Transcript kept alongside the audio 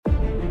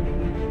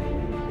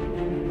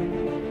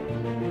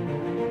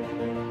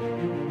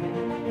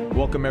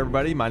Welcome,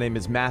 everybody. My name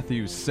is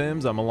Matthew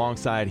Sims. I'm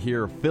alongside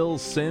here Phil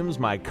Sims,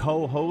 my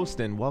co-host,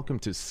 and welcome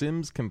to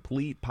Sims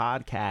Complete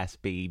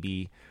Podcast,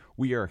 baby.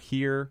 We are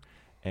here,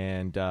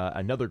 and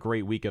another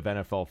great week of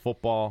NFL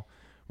football.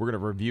 We're going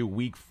to review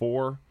Week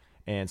 4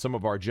 and some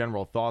of our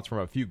general thoughts from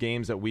a few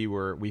games that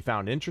we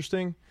found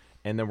interesting,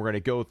 and then we're going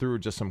to go through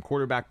just some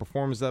quarterback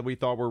performances that we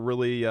thought were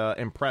really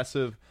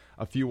impressive,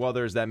 a few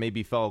others that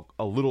maybe fell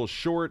a little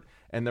short,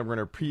 and then we're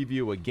going to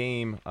preview a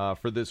game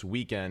for this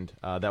weekend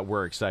that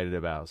we're excited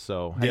about.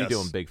 So how you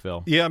doing, Big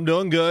Phil? Yeah, I'm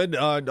doing good.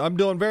 I'm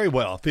doing very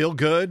well. Feel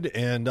good,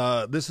 and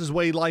this is the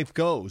way life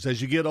goes.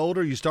 As you get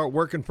older, you start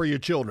working for your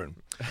children.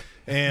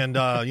 And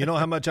you know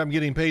how much I'm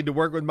getting paid to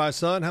work with my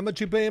son? How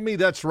much you paying me?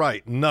 That's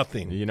right,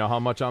 nothing. You know how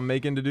much I'm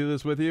making to do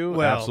this with you?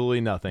 Well,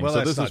 absolutely nothing. Well, so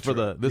this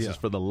is is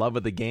for the love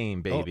of the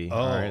game, baby.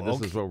 All right, this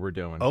is what we're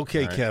doing.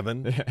 Okay, right?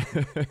 Kevin.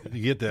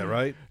 You get that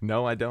right?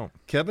 No, I don't.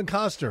 Kevin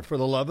Costner, for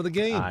the love of the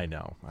game. I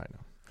know.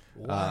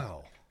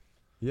 Wow.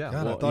 Yeah,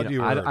 God, well, I thought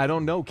you were. I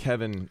don't know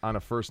Kevin on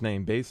a first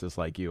name basis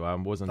like you. I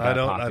wasn't that I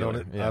don't.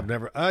 popular. Yeah. I've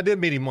never. I did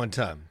meet him one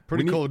time.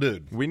 Pretty cool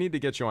dude. We need to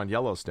get you on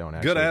Yellowstone.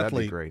 Actually, Good athlete.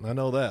 That'd be great. I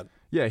know that.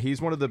 Yeah,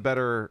 he's one of the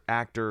better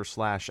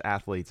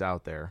actor/athletes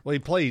out there. Well, he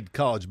played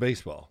college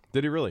baseball.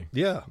 Did he really?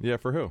 Yeah. Yeah,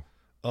 for who?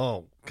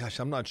 Oh gosh,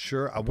 I'm not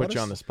sure. I Put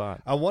you on the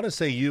spot. I want to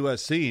say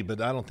USC,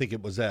 but I don't think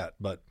it was that.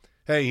 But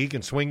hey, he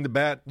can swing the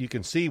bat. You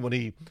can see when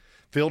he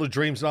Field of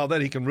Dreams and all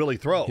that, he can really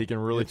throw. He can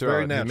really throw.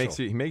 Very natural.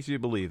 He makes you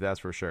believe, that's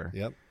for sure.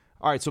 Yep.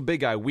 All right, so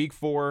big guy, Week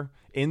 4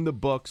 in the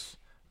books.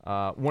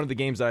 One of the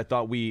games that I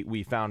thought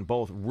we found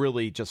both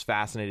really just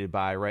fascinated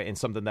by, right, and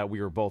something that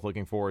we were both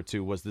looking forward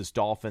to was this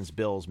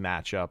Dolphins-Bills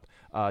matchup.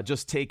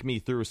 Just take me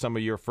through some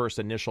of your first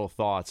initial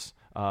thoughts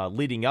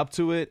leading up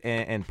to it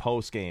and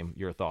post-game,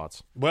 your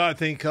thoughts. Well, I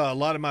think a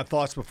lot of my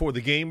thoughts before the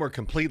game were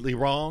completely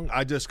wrong.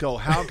 I just go,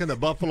 how can the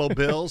Buffalo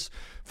Bills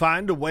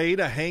find a way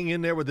to hang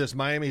in there with this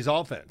Miami's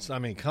offense? I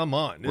mean, come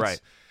on.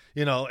 Right.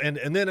 You know,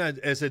 and then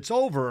as it's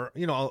over,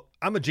 you know,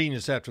 I'm a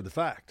genius after the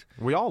fact.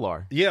 We all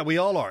are. Yeah, we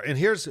all are. And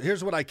here's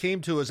what I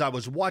came to as I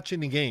was watching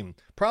the game.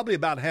 Probably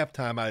about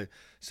halftime, I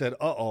said,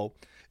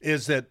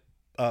 is that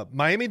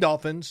Miami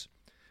Dolphins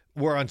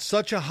were on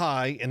such a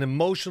high and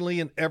emotionally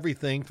and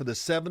everything for the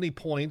 70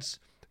 points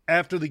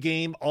after the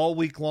game all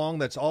week long.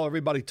 That's all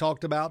everybody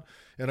talked about.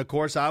 And, of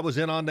course, I was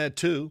in on that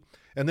too.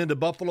 And then the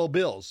Buffalo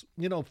Bills.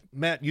 You know,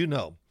 Matt,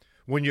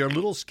 when you're a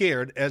little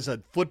scared as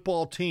a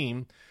football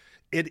team,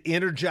 it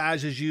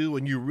energizes you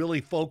and you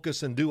really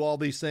focus and do all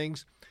these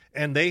things.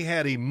 And they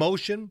had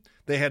emotion.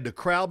 They had the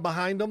crowd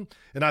behind them.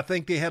 And I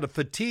think they had a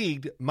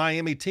fatigued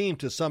Miami team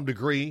to some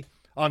degree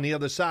on the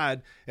other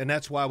side. And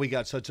that's why we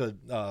got such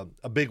a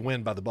big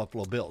win by the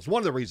Buffalo Bills. One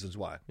of the reasons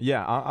why.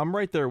 Yeah, I'm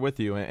right there with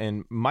you.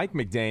 And Mike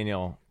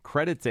McDaniel,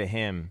 credit to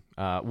him.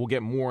 We'll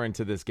get more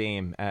into this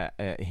game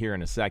here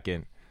in a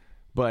second.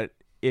 But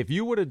if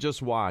you would have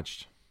just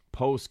watched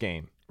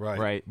post-game,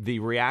 right, the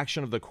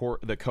reaction of the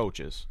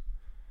coaches,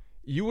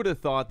 you would have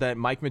thought that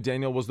Mike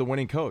McDaniel was the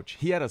winning coach.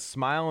 He had a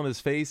smile on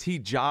his face. He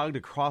jogged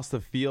across the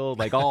field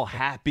like all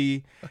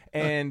happy.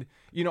 And,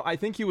 you know, I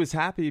think he was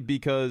happy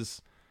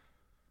because,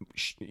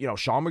 you know,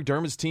 Sean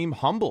McDermott's team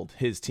humbled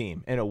his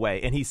team in a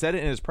way. And he said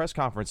it in his press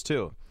conference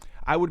too.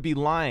 I would be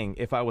lying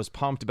if I was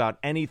pumped about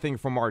anything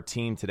from our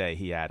team today,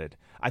 he added.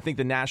 I think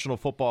the National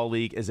Football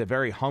League is a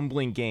very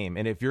humbling game.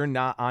 And if you're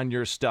not on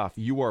your stuff,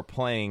 you are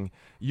playing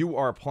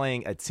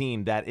a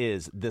team that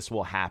is, this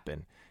will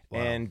happen. Wow.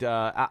 And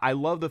I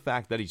love the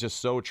fact that he's just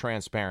so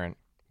transparent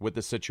with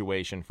the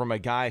situation from a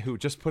guy who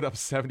just put up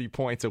 70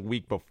 points a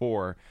week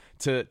before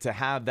to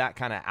have that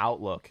kind of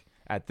outlook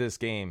at this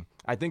game.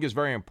 I think is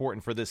very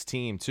important for this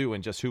team, too,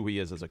 and just who he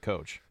is as a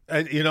coach.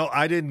 And, you know,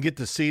 I didn't get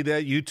to see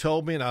that. You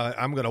told me, and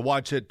I'm going to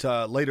watch it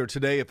later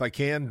today if I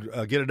can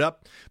get it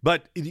up.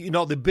 But, you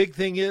know, the big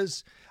thing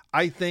is,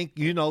 I think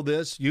you know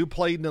this. You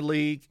played in the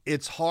league.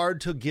 It's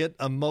hard to get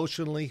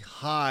emotionally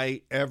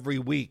high every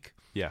week.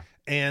 Yeah.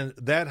 And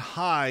that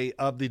high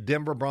of the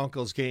Denver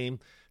Broncos game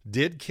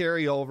did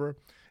carry over.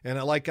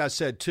 And like I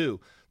said,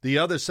 too, the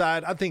other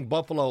side, I think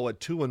Buffalo at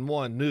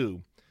 2-1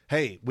 knew,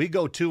 hey, we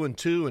go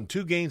 2-2 and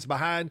 2 games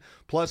behind,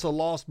 plus a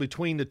loss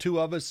between the two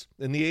of us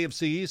in the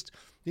AFC East.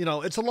 You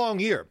know, it's a long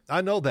year.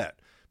 I know that.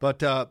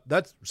 But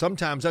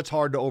sometimes that's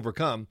hard to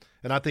overcome.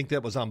 And I think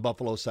that was on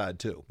Buffalo's side,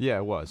 too. Yeah,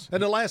 it was.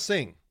 And the last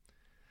thing,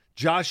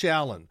 Josh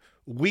Allen.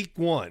 Week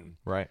 1,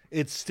 right?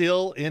 It's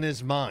still in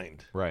his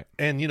mind, right?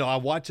 And you know, I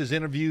watch his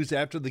interviews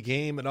after the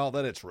game and all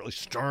that. It's really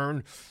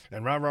stern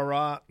and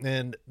rah.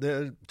 And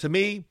to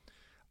me,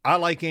 I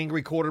like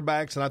angry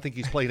quarterbacks, and I think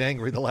he's played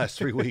angry the last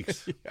 3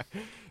 weeks.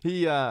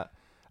 Yeah.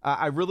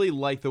 I really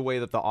like the way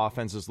that the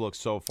offenses look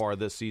so far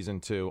this season,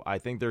 too. I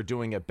think they're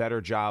doing a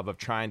better job of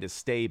trying to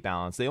stay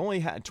balanced. They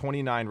only had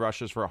 29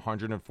 rushes for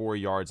 104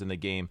 yards in the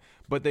game,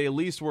 but they at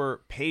least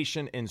were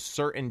patient in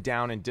certain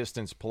down and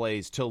distance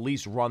plays to at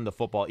least run the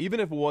football.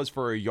 Even if it was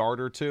for a yard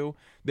or two,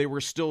 they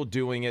were still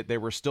doing it. They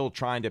were still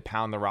trying to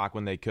pound the rock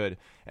when they could.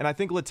 And I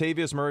think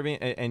Latavius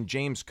Murray and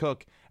James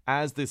Cook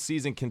as the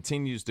season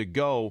continues to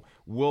go,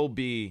 will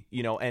be,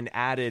 an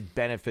added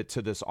benefit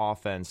to this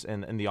offense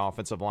and the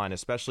offensive line,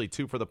 especially,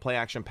 too, for the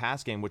play-action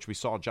pass game, which we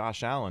saw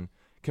Josh Allen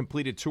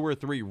completed 2 or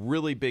 3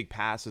 really big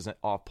passes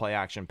off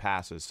play-action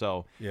passes.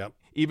 So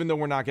even though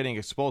we're not getting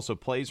explosive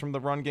plays from the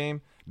run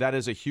game, that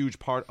is a huge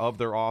part of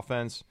their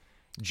offense.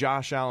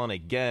 Josh Allen,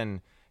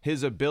 again,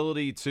 his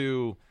ability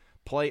to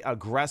play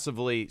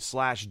aggressively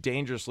 /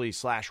 dangerously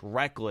 /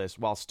 reckless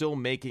while still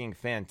making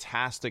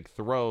fantastic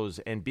throws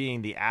and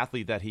being the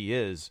athlete that he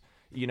is.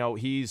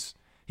 He's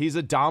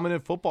a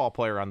dominant football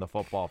player on the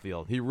football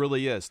field. He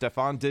really is.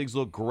 Stephon Diggs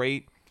looked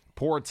great.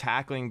 Poor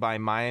tackling by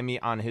Miami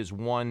on his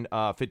one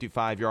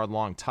 55-yard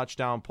long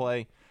touchdown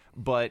play.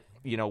 But,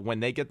 when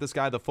they get this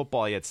guy the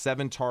football, he had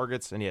 7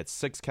 targets and he had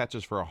 6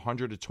 catches for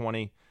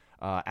 120,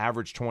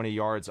 average 20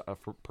 yards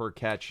per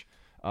catch.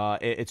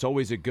 It's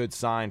always a good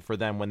sign for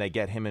them when they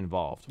get him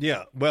involved.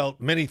 Yeah, well,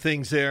 many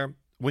things there.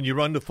 When you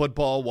run the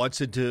football,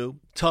 what's it do?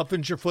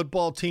 Toughens your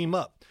football team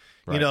up.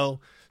 Right.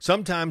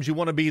 Sometimes you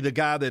want to be the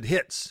guy that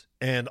hits,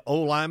 and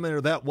O-linemen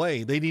are that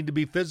way. They need to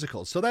be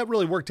physical. So that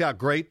really worked out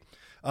great.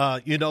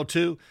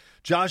 Too,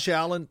 Josh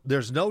Allen,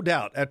 there's no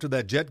doubt after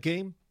that Jet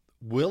game,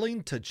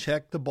 willing to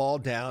check the ball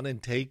down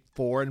and take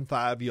 4 and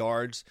 5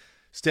 yards.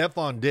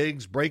 Stephon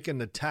Diggs breaking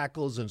the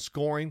tackles and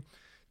scoring.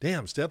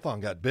 Damn,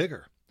 Stephon got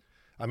bigger.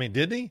 I mean,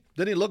 didn't he?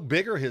 Didn't he look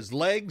bigger, his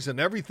legs and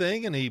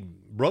everything, and he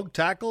broke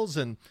tackles?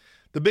 And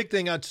the big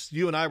thing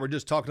you and I were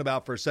just talking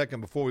about for a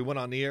second before we went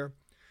on the air,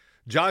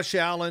 Josh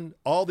Allen,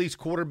 all these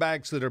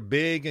quarterbacks that are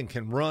big and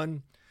can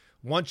run,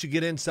 once you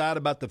get inside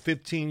about the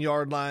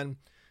 15-yard line,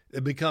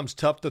 it becomes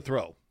tough to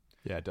throw.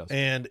 Yeah, it does.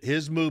 And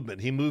his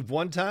movement, he moved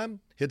one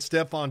time, hit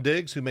Stephon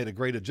Diggs, who made a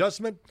great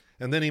adjustment,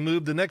 and then he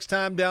moved the next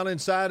time down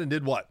inside and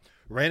did what?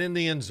 Ran in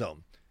the end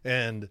zone.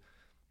 And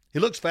he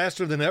looks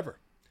faster than ever.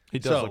 He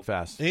does look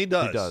fast. He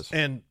does.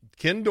 And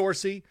Ken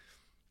Dorsey,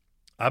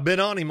 I've been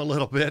on him a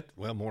little bit.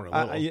 Well, more than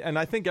a little. And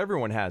I think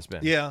everyone has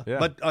been. Yeah.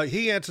 But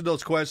he answered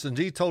those questions.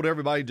 He told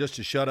everybody just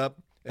to shut up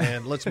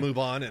and let's move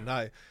on. And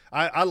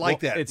I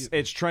like that.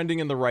 It's trending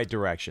in the right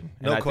direction.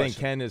 And no I question.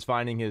 think Ken is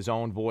finding his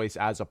own voice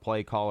as a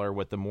play caller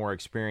with the more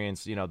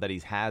experience, that he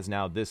has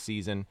now this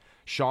season.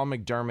 Sean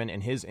McDermott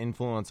and his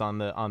influence on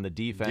the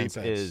defense.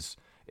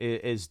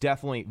 is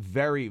definitely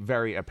very,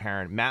 very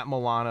apparent. Matt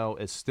Milano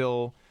is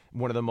still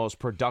one of the most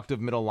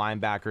productive middle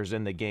linebackers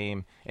in the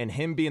game, and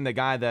him being the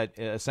guy that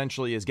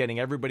essentially is getting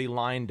everybody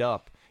lined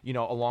up,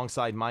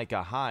 alongside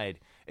Micah Hyde.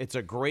 It's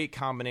a great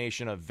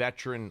combination of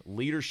veteran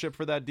leadership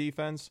for that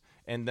defense,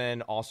 and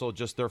then also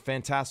just they're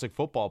fantastic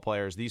football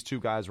players. These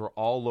two guys were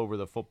all over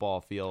the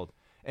football field.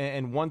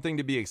 And one thing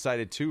to be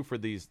excited too for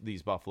these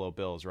Buffalo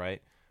Bills,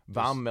 right?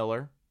 Von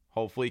Miller,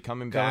 hopefully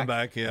coming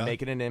back,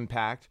 making an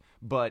impact.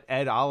 But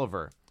Ed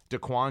Oliver,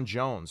 Daquan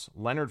Jones,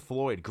 Leonard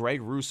Floyd,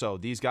 Greg Russo,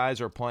 these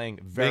guys are playing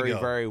very,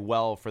 very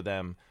well for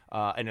them,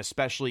 and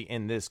especially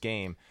in this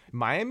game.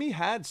 Miami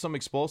had some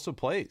explosive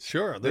plays.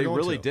 Sure, they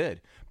really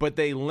did. But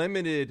they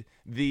limited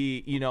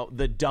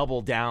the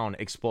double down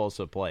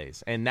explosive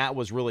plays, and that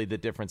was really the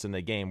difference in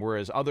the game.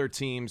 Whereas other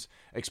teams,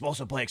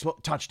 explosive play,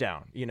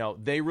 touchdown,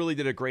 they really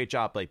did a great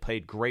job. They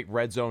played great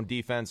red zone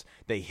defense.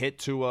 They hit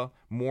Tua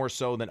more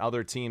so than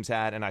other teams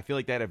had, and I feel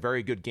like they had a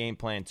very good game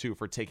plan, too,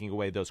 for taking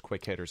away those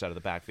quick hitters out of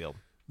the backfield.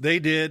 They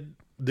did.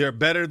 They're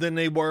better than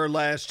they were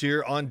last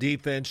year on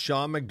defense.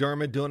 Sean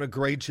McDermott doing a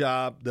great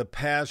job. The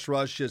pass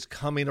rush is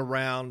coming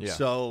around. Yeah.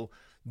 So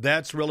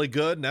that's really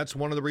good, and that's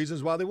one of the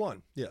reasons why they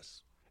won.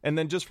 Yes. And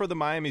then just for the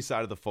Miami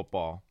side of the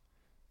football,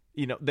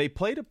 they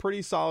played a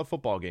pretty solid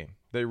football game.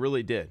 They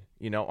really did.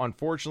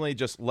 Unfortunately,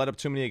 just let up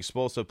too many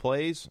explosive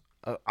plays,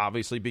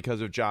 obviously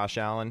because of Josh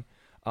Allen.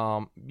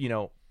 Devon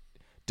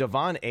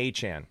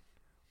Achane.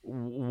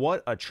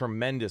 What a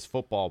tremendous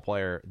football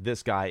player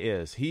this guy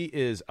is. He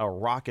is a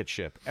rocket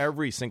ship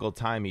every single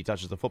time he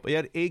touches the football. He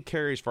had 8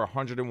 carries for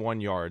 101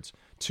 yards,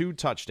 2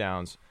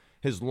 touchdowns.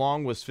 His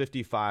long was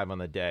 55 on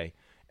the day.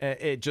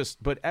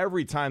 But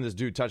every time this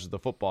dude touches the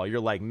football, you're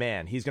like,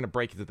 man, he's going to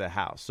break it to the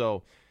house.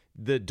 So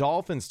the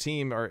Dolphins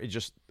team are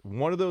just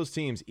one of those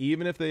teams,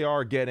 even if they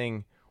are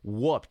getting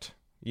whooped,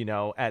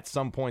 at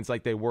some points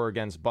like they were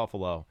against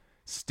Buffalo,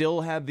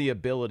 still have the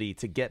ability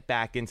to get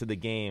back into the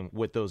game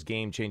with those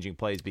game-changing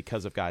plays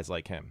because of guys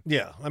like him.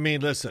 Yeah, I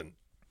mean, listen,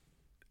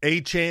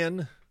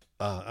 Achane,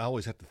 I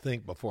always have to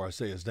think before I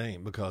say his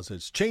name because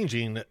it's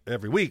changing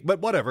every week, but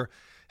whatever.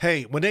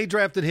 Hey, when they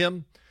drafted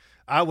him,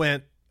 I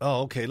went,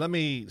 oh, okay, let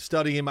me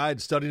study him. I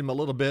had studied him a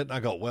little bit, and I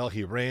go, well,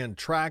 he ran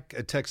track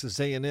at Texas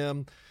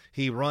A&M.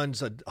 He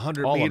runs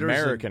 100 meters.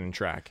 All-American in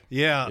track.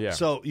 Yeah,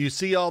 so you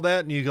see all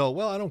that, and you go,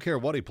 well, I don't care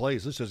what he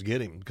plays. Let's just get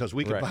him because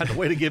we can find a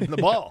way to give him the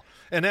ball.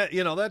 And that,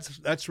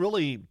 that's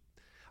really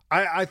 –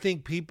 I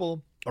think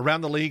people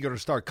around the league are going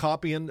to start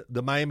copying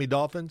the Miami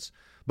Dolphins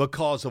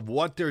because of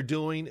what they're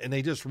doing, and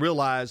they just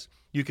realize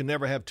you can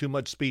never have too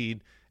much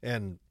speed,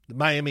 and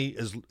Miami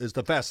is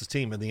the fastest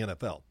team in the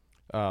NFL.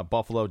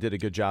 Buffalo did a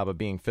good job of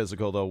being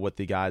physical, though, with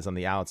the guys on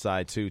the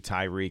outside, too.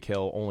 Tyreek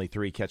Hill, only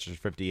 3 catches,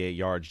 58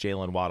 yards.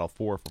 Jalen Waddle,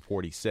 4 for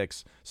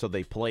 46. So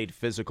they played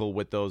physical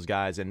with those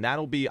guys. And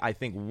that'll be, I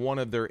think, one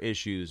of their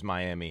issues,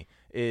 Miami,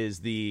 is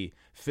the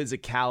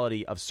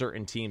physicality of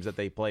certain teams that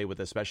they play with,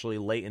 especially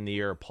late in the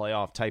year,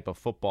 playoff type of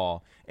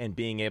football, and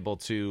being able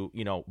to,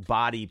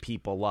 body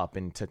people up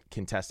in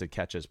contested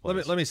catches.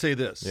 Let me say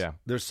this. Yeah.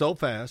 They're so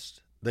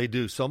fast. They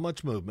do so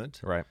much movement.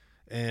 Right.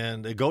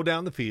 And they go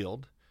down the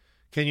field.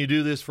 Can you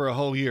do this for a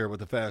whole year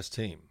with a fast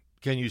team?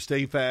 Can you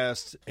stay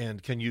fast,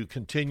 and can you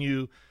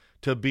continue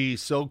to be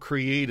so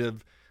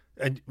creative?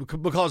 And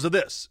because of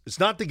this, it's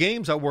not the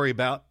games I worry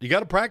about. You got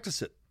to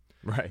practice it.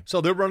 Right.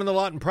 So they're running a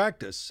lot in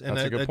practice. And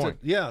that's a good point.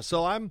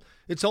 So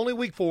it's only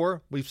week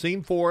 4. We've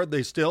seen 4.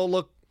 They still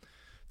look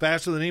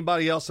faster than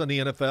anybody else in the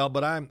NFL,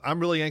 but I'm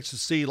really anxious to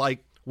see,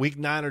 like, week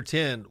 9 or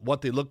 10,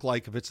 what they look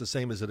like if it's the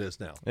same as it is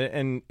now.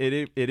 And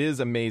it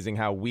is amazing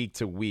how week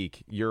to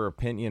week your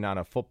opinion on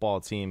a football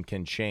team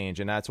can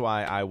change. And that's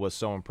why I was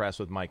so impressed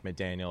with Mike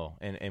McDaniel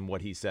and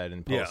what he said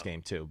in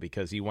postgame, too,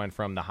 because he went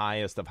from the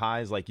highest of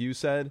highs, like you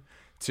said,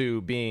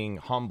 to being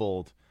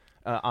humbled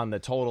on the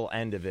total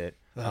end of it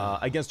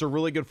against a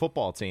really good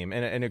football team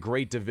and a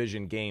great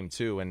division game,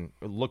 too. And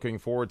looking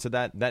forward to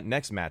that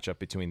next matchup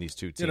between these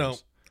two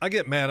teams. I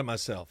get mad at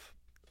myself.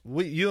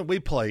 We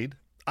played.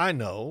 I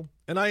know,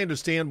 and I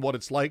understand what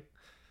it's like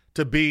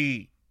to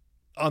be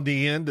on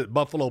the end that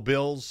Buffalo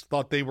Bills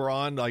thought they were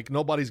on. Like,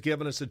 nobody's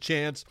giving us a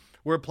chance.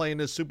 We're playing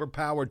this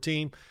super-powered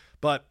team,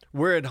 but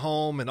we're at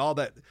home and all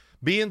that.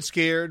 Being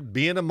scared,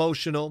 being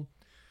emotional,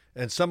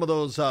 and some of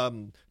those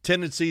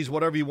tendencies,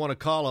 whatever you want to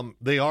call them,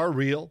 they are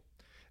real,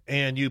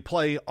 and you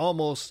play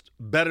almost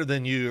better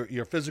than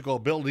your physical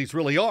abilities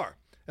really are.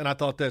 And I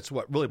thought that's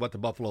what the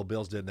Buffalo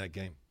Bills did in that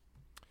game.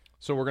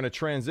 So we're going to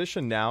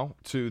transition now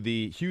to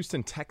the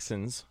Houston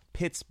Texans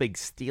Pittsburgh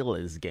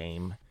Steelers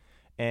game,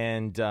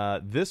 and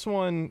this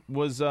one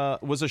was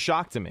a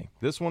shock to me.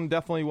 This one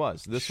definitely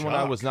was. This one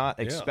I was not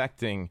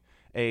expecting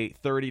a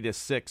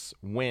 30-6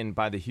 win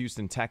by the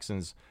Houston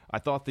Texans. I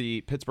thought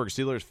the Pittsburgh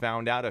Steelers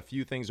found out a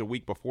few things a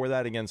week before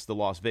that against the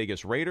Las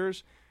Vegas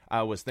Raiders.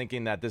 I was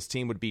thinking that this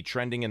team would be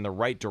trending in the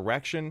right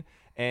direction.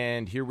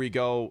 And here we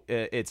go.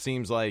 It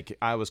seems like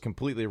I was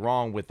completely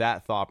wrong with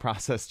that thought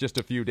process just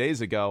a few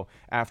days ago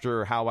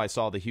after how I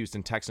saw the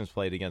Houston Texans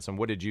played against them.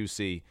 What did you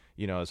see,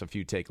 as a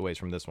few takeaways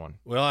from this one?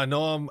 Well, I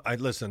know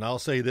listen, I'll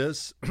say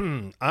this.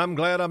 I'm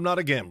glad I'm not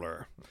a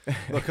gambler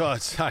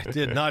because I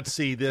did not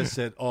see this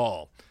at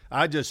all.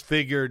 I just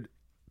figured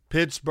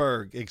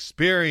Pittsburgh,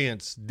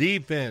 experience,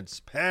 defense,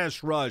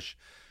 pass rush,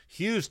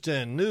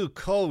 Houston, new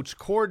coach,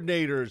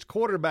 coordinators,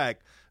 quarterback,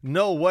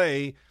 no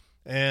way.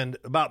 And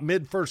about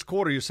mid-first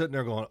quarter, you're sitting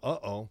there going,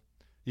 uh-oh.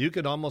 You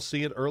could almost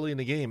see it early in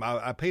the game.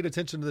 I paid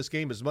attention to this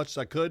game as much as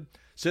I could,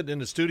 sitting in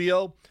the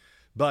studio,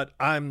 but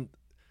I'm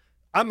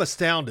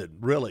astounded,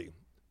 really.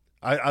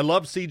 I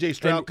love C.J.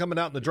 Stroud coming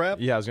out in the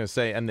draft. Yeah, I was going to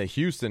say, and the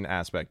Houston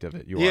aspect of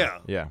it.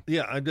 Yeah.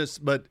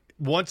 But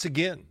once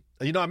again,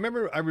 I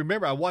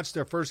remember I watched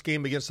their first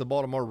game against the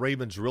Baltimore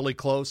Ravens really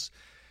close,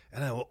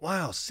 and I went,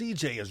 wow,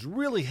 C.J. is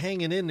really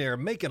hanging in there,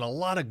 making a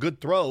lot of good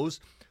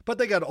throws. But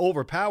they got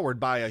overpowered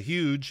by a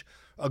huge,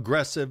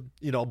 aggressive,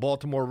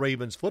 Baltimore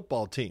Ravens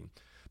football team.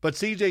 But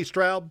C.J.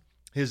 Stroud,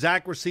 his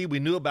accuracy, we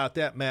knew about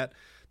that, Matt.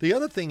 The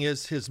other thing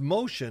is his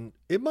motion.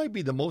 It might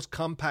be the most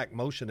compact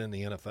motion in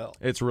the NFL.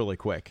 It's really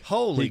quick.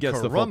 Holy He gets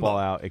caramba. the football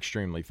out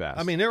extremely fast.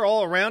 I mean, they're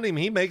all around him.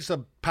 He makes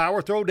a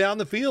power throw down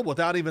the field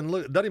without doesn't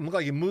even look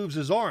like he moves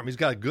his arm. He's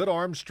got good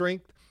arm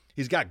strength.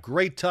 He's got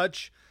great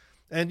touch.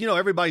 And,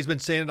 everybody's been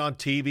saying it on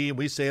TV, and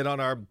we say it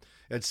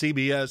at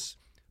CBS,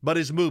 but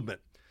his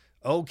movement.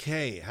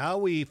 Okay, how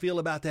we feel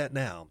about that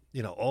now?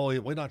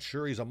 We're not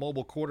sure he's a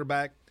mobile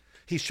quarterback.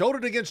 He showed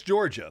it against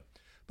Georgia,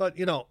 but,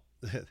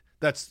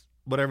 that's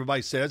what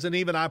everybody says, and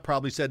even I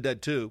probably said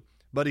that too.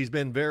 But he's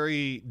been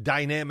very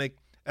dynamic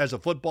as a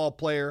football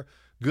player,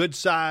 good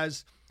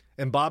size.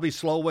 And Bobby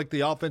Slowick,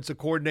 the offensive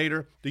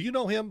coordinator, do you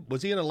know him?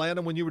 Was he in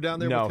Atlanta when you were down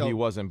there? No, he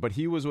wasn't, but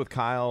he was with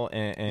Kyle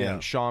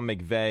and Sean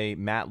McVay,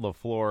 Matt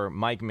LaFleur,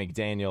 Mike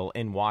McDaniel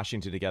in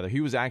Washington together. He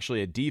was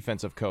actually a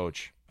defensive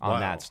coach on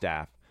that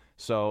staff.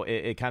 So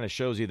it kind of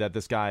shows you that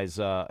this guy's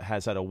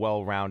has had a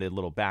well-rounded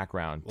little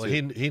background. Well,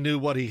 he knew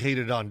what he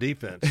hated on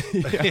defense.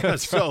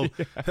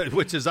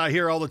 Which is I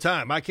hear all the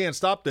time. I can't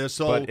stop this.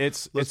 So but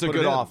it's a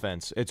good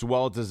offense. It's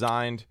well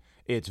designed.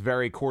 It's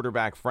very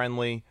quarterback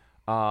friendly,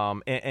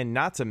 and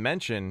not to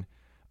mention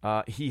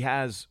he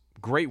has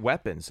great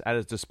weapons at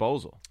his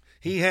disposal.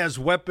 He has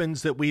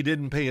weapons that we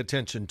didn't pay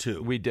attention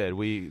to. We did.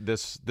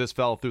 This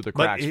fell through the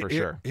cracks for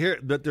sure.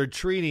 But they're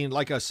treating,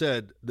 like I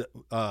said,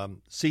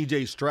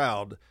 C.J.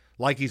 Stroud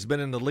like he's been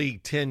in the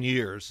league 10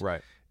 years.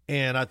 Right.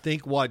 And I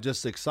think what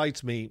just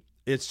excites me,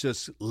 it's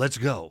just let's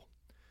go.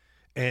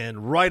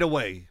 And right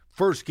away,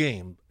 first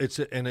game.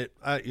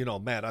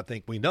 Matt, I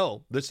think we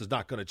know this is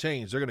not going to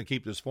change. They're going to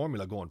keep this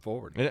formula going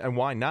forward. And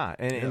why not?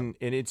 And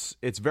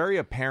it's very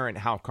apparent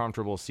how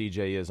comfortable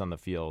CJ is on the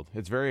field.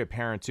 It's very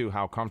apparent, too,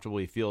 how comfortable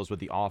he feels with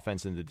the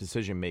offense and the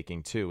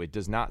decision-making, too. It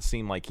does not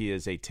seem like he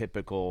is a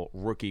typical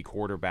rookie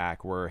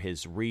quarterback where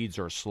his reads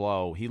are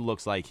slow. He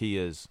looks like he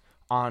is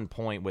on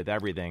point with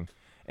everything.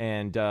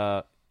 And,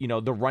 the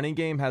running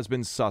game has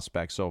been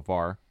suspect so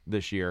far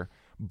this year.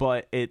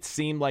 But it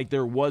seemed like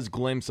there was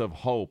glimpse of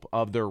hope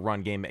of their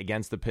run game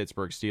against the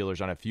Pittsburgh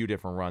Steelers on a few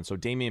different runs. So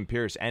Dameon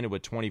Pierce ended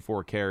with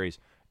 24 carries,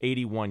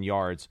 81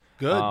 yards.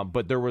 Good.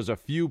 But there was a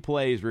few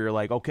plays where you're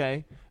like,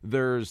 okay,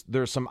 there's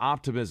some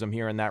optimism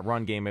here in that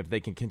run game if they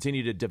can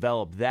continue to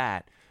develop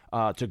that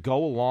to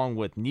go along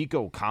with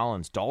Nico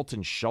Collins,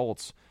 Dalton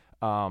Schultz,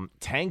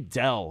 Tank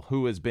Dell,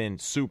 who has been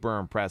super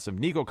impressive.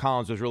 Nico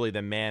Collins was really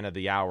the man of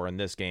the hour in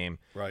this game.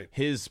 Right.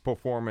 His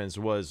performance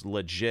was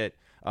legit.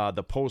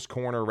 The post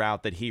corner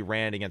route that he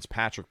ran against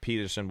Patrick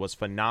Peterson was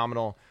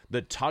phenomenal.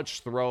 The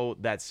touch throw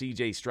that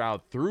C.J.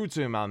 Stroud threw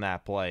to him on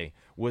that play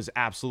was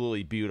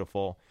absolutely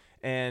beautiful.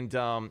 And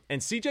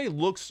C.J.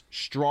 looks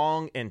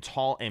strong and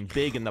tall and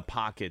big in the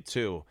pocket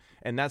too.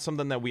 And that's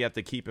something that we have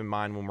to keep in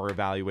mind when we're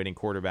evaluating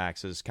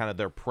quarterbacks is kind of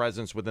their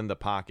presence within the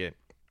pocket.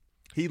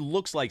 He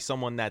looks like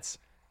someone that's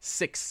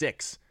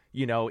 6'6".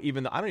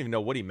 Even though I don't even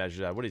know what he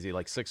measured at. What is he,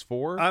 like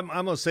 6'4"? I'm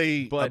going to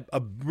say but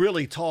a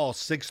really tall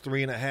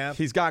 6'3.5".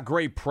 He's got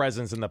great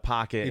presence in the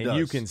pocket, He and does.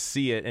 you can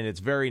see it, and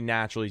it's very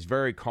natural. He's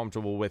very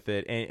comfortable with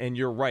it, and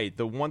you're right.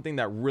 The one thing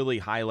that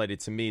really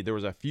highlighted to me, there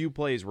was a few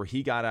plays where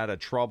he got out of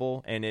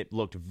trouble, and it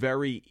looked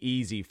very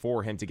easy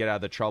for him to get out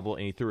of the trouble,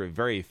 and he threw it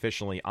very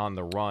efficiently on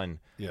the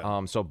run.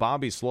 Yeah. So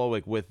Bobby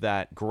Slowick with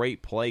that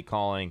great play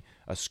calling,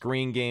 a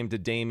screen game to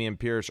Dameon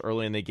Pierce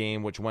early in the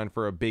game, which went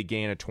for a big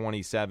gain of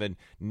 27.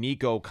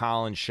 Nico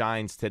Collins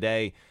shines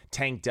today.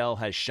 Tank Dell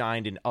has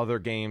shined in other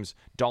games.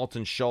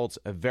 Dalton Schultz,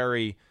 a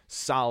very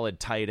solid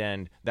tight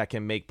end that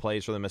can make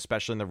plays for them,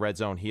 especially in the red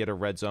zone. He had a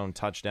red zone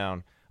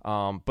touchdown.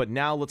 But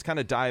now let's kind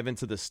of dive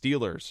into the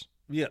Steelers.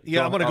 Yeah.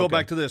 I'm going to go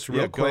back to this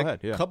real quick. Go ahead.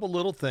 Yeah. Couple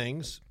little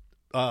things.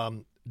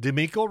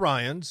 DeMeco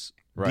Ryans,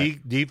 Right.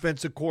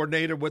 defensive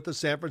coordinator with the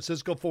San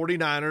Francisco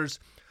 49ers.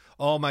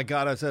 Oh, my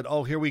God. I said,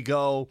 here we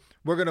go.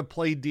 We're going to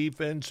play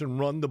defense and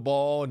run the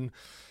ball, and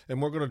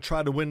we're going to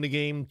try to win the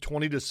game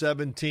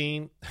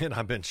 20-17. And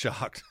I've been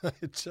shocked.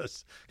 It's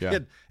just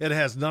it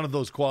has none of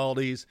those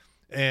qualities.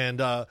 And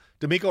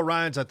DeMeco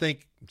Ryans, I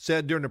think,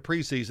 said during the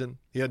preseason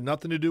he had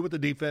nothing to do with the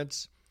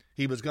defense.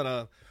 He was going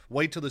to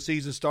wait till the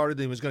season started.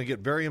 He was going to get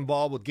very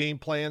involved with game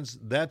plans.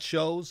 That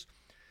shows.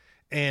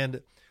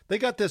 And they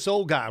got this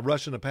old guy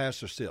rushing the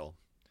passer still.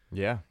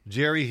 Yeah.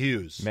 Jerry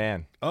Hughes.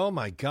 Man. Oh,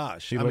 my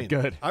gosh. He looked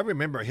good. I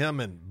remember him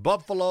in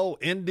Buffalo,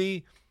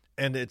 Indy,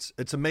 and it's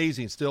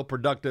amazing, still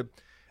productive.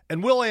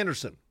 And Will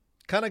Anderson,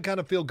 kind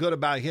of feel good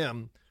about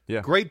him.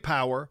 Yeah. Great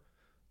power,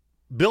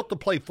 built to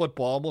play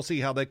football. We'll see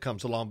how that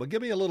comes along. But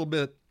give me a little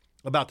bit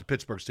about the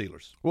Pittsburgh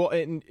Steelers. Well,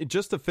 and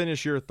just to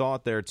finish your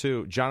thought there,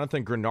 too,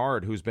 Jonathan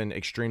Grenard, who's been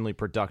extremely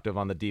productive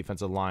on the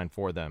defensive line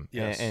for them.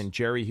 Yes. And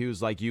Jerry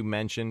Hughes, like you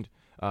mentioned,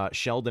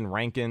 Sheldon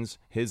Rankins,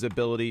 his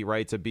ability,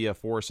 right, to be a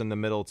force in the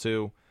middle,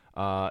 too.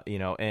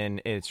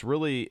 And it's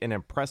really an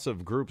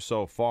impressive group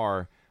so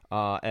far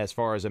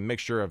as a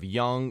mixture of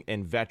young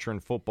and veteran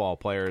football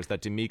players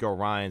that DeMeco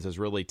Ryans has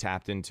really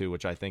tapped into,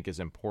 which I think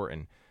is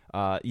important.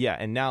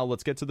 And now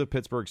let's get to the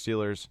Pittsburgh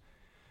Steelers.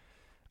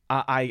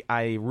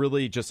 I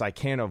really just, I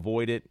can't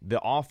avoid it. The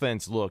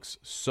offense looks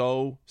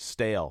so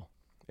stale.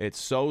 It's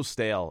so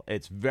stale.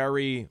 It's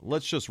very,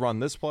 let's just run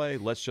this play.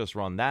 Let's just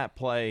run that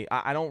play.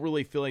 I don't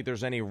really feel like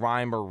there's any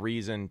rhyme or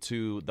reason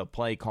to the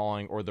play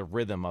calling or the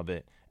rhythm of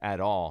it at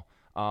all.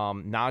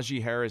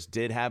 Najee Harris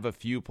did have a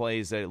few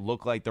plays that it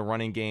looked like the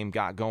running game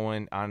got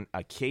going on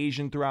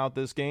occasion throughout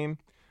this game,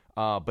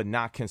 but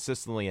not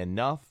consistently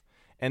enough.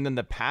 And then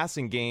the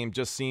passing game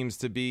just seems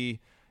to be,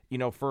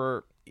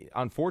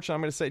 unfortunately,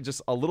 I'm going to say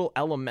just a little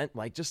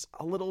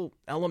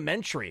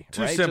elementary.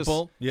 Too right?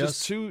 simple.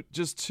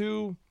 Just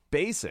too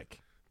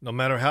basic. No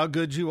matter how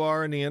good you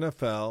are in the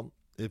NFL,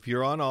 if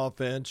you're on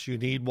offense, you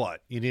need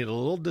what? You need a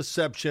little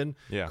deception,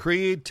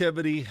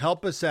 creativity,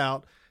 help us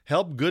out,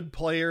 help good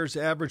players,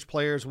 average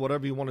players,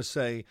 whatever you want to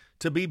say,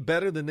 to be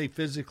better than they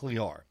physically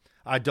are.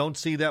 I don't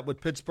see that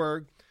with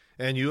Pittsburgh,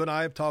 and you and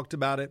I have talked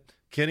about it.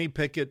 Kenny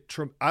Pickett,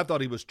 I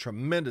thought he was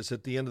tremendous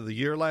at the end of the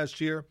year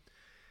last year.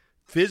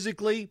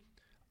 Physically,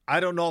 I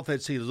don't know if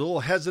he's a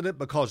little hesitant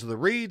because of the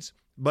reads,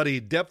 but he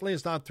definitely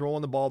is not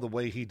throwing the ball the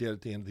way he did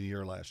at the end of the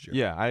year last year.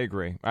 Yeah, I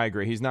agree.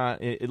 He's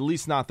not, at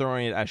least not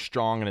throwing it as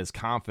strong and as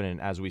confident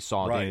as we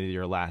saw at the end of the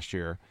year last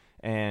year.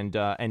 And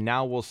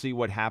now we'll see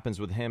what happens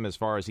with him as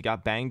far as he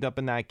got banged up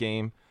in that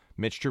game.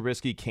 Mitch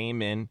Trubisky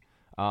came in,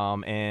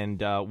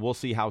 and we'll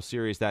see how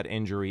serious that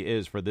injury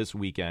is for this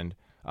weekend.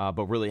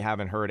 But really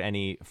haven't heard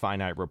any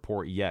finite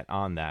report yet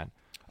on that.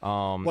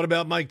 What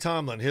about Mike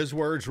Tomlin? His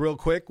words real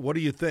quick. What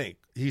do you think?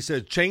 He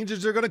said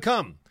changes are going to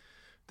come.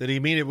 Did he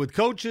mean it with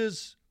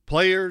coaches,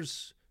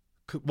 players,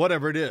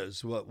 whatever it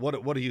is.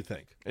 What do you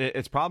think?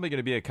 It's probably going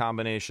to be a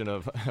combination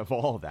of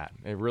all of that.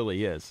 It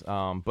really is.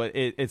 But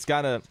it's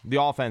got to –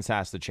 the offense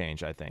has to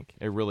change, I think.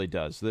 It really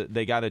does.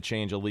 They got to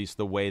change at least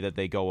the way that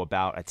they go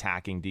about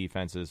attacking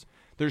defenses.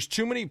 There's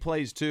too many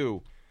plays,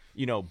 too,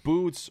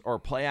 boots or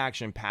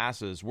play-action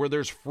passes where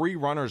there's free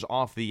runners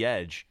off the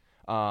edge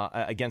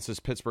against this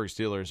Pittsburgh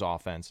Steelers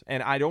offense.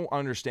 And I don't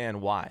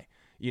understand why.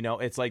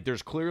 It's like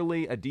there's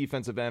clearly a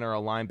defensive end or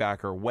a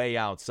linebacker way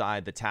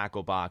outside the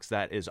tackle box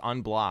that is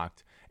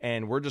unblocked,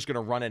 and we're just going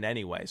to run it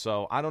anyway.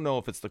 So I don't know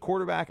if it's the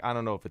quarterback. I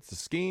don't know if it's the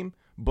scheme,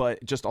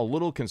 but just a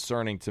little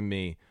concerning to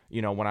me,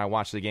 when I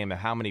watch the game, of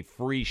how many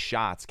free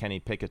shots Kenny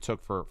Pickett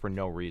took for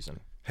no reason.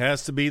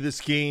 Has to be the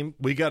scheme.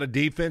 We got a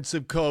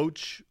defensive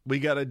coach. Who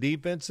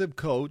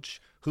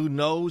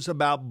knows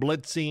about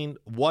blitzing,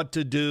 what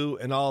to do,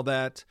 and all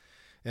that.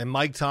 And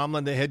Mike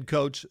Tomlin, the head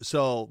coach,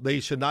 so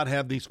they should not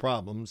have these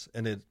problems,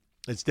 and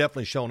it's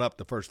definitely shown up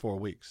the first 4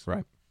 weeks.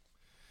 Right.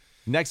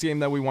 Next game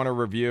that we want to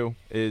review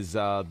is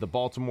the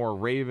Baltimore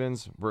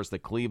Ravens versus the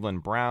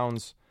Cleveland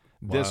Browns.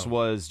 Wow. This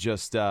was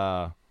just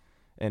an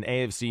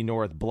AFC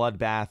North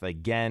bloodbath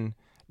again.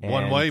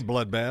 One-way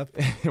bloodbath.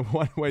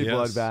 One-way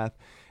bloodbath.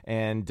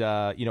 And,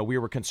 we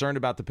were concerned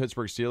about the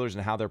Pittsburgh Steelers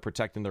and how they're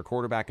protecting their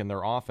quarterback and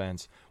their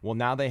offense. Well,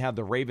 now they have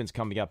the Ravens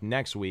coming up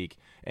next week.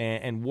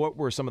 And what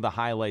were some of the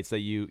highlights that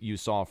you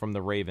saw from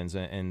the Ravens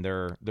and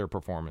their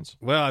performance?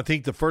 Well, I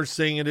think the first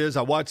thing it is,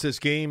 I watched this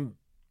game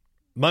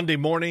Monday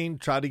morning,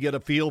 tried to get a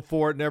feel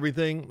for it and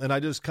everything, and I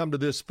just come to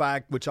this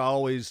fact, which I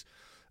always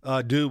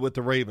do with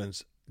the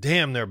Ravens.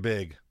 Damn, they're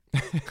big.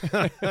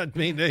 I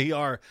mean,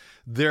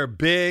 they're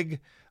big.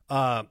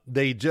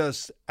 They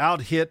just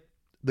out-hit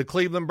the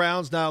Cleveland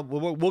Browns. Now,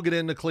 we'll get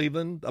into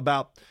Cleveland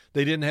about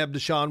they didn't have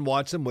Deshaun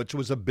Watson, which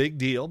was a big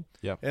deal.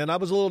 Yep. And I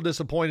was a little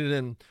disappointed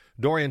in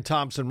Dorian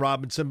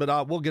Thompson-Robinson,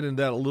 but we'll get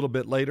into that a little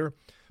bit later.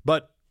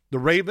 But the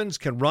Ravens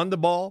can run the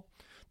ball.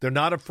 They're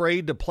not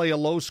afraid to play a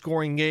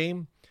low-scoring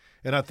game.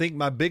 And I think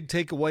my big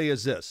takeaway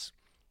is this.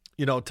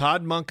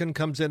 Todd Monken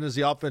comes in as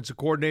the offensive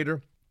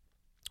coordinator.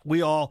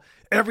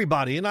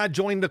 Everybody, and I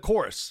joined the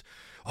chorus.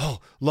 Oh,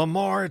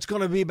 Lamar, it's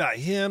going to be about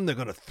him. They're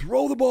going to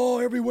throw the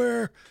ball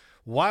everywhere.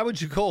 Why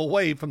would you go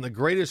away from the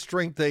greatest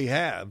strength they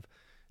have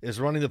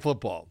is running the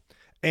football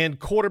and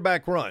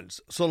quarterback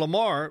runs? So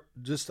Lamar,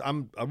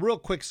 I'm a real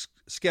quick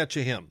sketch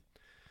of him.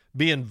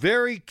 Being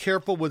very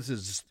careful with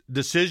his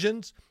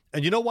decisions.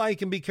 And you know why he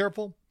can be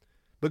careful?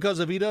 Because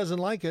if he doesn't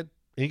like it,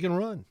 he can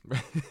run.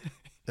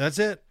 That's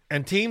it.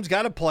 And teams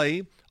got to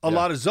play a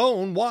lot of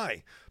zone.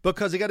 Why?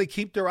 Because they got to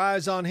keep their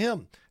eyes on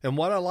him. And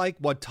what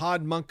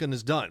Todd Monken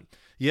has done.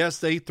 Yes,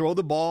 they throw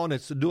the ball, and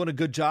it's doing a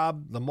good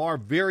job. Lamar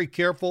very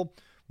careful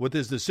with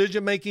his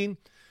decision-making,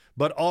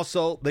 but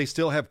also they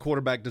still have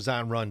quarterback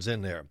design runs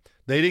in there.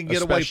 They didn't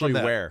get away from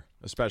that.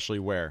 Especially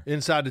where?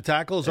 Inside the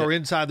tackles or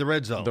inside the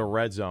red zone? The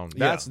red zone.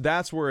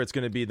 That's where it's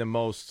going to be the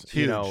most,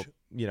 huge.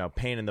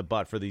 Pain in the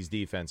butt for these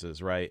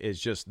defenses, right? It's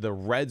just the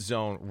red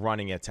zone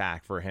running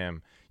attack for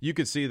him. You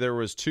could see there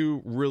was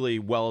two really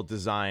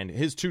well-designed.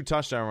 His 2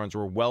 touchdown runs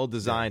were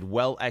well-designed,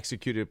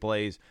 well-executed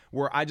plays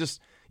where I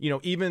just –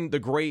 even the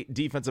great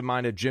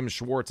defensive-minded Jim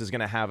Schwartz is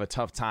going to have a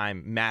tough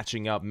time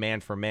matching up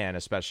man for man,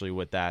 especially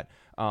with that.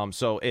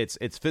 So it's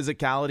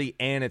physicality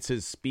and it's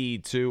his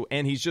speed too,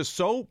 and he's just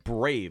so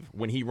brave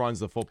when he runs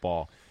the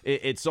football.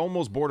 It's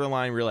almost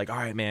borderline. We're like, all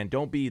right, man,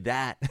 don't be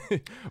that.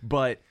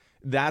 But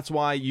that's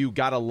why you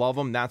got to love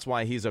him. That's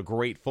why he's a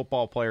great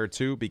football player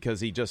too,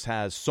 because he just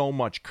has so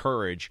much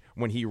courage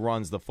when he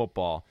runs the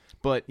football.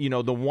 But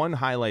the one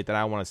highlight that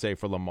I want to say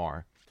for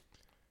Lamar.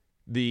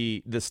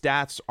 The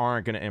stats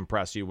aren't going to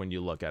impress you when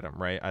you look at him,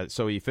 right?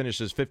 So he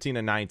finishes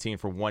 15-19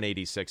 for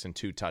 186 and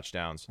 2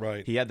 touchdowns.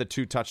 Right. He had the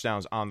 2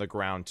 touchdowns on the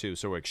ground too,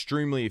 so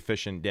extremely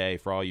efficient day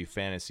for all you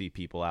fantasy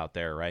people out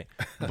there, right?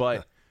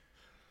 But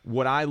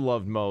what I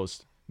loved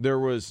most, there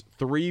was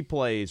 3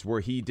 plays where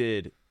he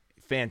did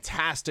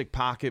fantastic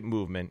pocket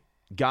movement,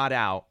 got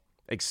out,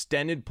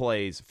 extended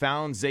plays,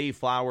 found Zay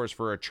Flowers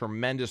for a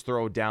tremendous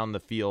throw down the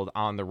field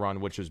on the run,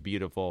 which was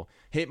beautiful.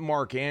 Hit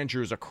Mark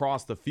Andrews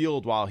across the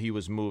field while he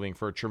was moving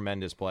for a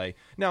tremendous play.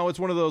 Now, it's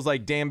one of those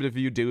like, damn it if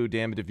you do,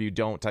 damn it if you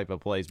don't type of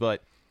plays.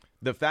 But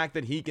the fact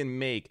that he can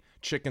make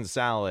chicken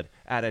salad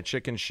out of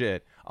chicken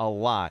shit a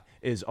lot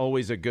is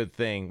always a good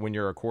thing when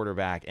you're a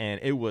quarterback. And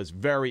it was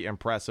very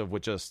impressive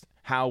with just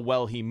how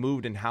well he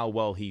moved and how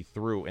well he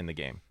threw in the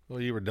game.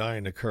 Well, you were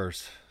dying to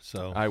curse.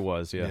 So I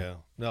was, yeah.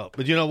 No,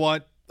 but you know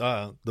what?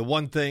 The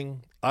one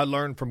thing I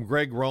learned from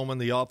Greg Roman,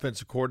 the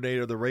offensive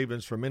coordinator of the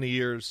Ravens for many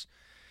years,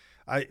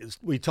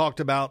 we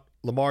talked about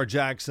Lamar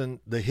Jackson,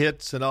 the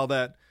hits and all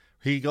that.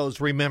 He goes,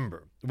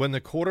 remember, when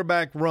the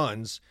quarterback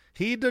runs,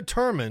 he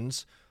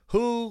determines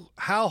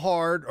how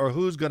hard or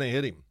who's going to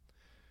hit him.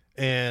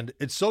 And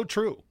it's so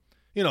true.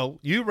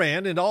 You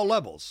ran at all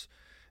levels.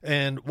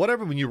 And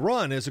when you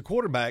run as a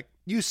quarterback,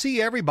 you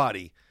see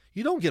everybody.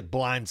 You don't get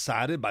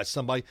blindsided by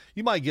somebody.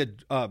 You might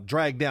get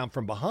dragged down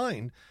from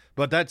behind,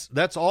 but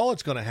that's all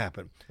it's going to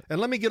happen. And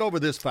let me get over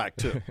this fact,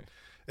 too.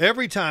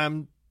 Every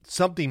time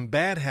something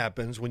bad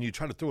happens when you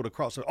try to throw it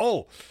across.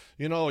 Oh,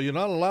 you're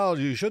not allowed.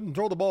 You shouldn't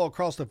throw the ball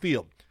across the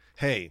field.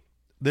 Hey,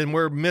 then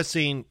we're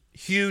missing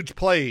huge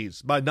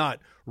plays by not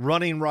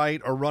running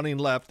right or running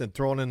left and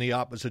throwing in the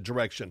opposite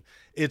direction.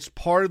 It's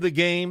part of the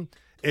game.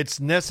 It's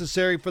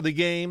necessary for the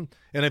game.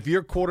 And if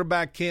your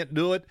quarterback can't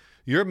do it,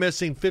 you're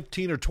missing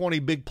 15 or 20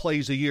 big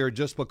plays a year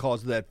just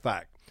because of that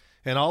fact.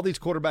 And all these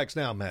quarterbacks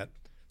now, Matt,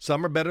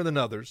 some are better than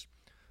others.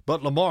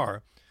 But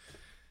Lamar,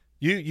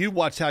 you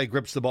watch how he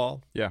grips the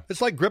ball. Yeah.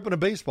 It's like gripping a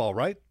baseball,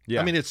 right?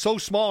 Yeah. I mean, it's so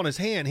small in his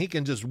hand, he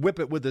can just whip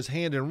it with his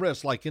hand and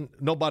wrist like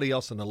nobody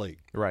else in the league.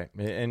 Right.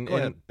 And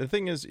the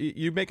thing is,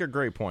 you make a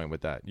great point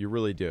with that. You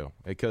really do.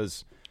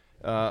 Because,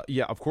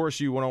 of course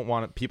you don't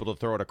want people to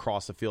throw it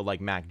across the field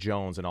like Mac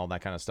Jones and all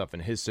that kind of stuff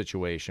in his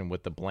situation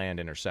with the bland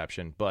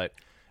interception. But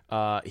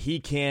he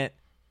can't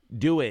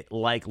do it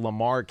like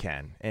Lamar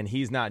can, and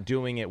he's not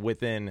doing it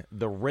within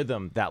the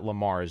rhythm that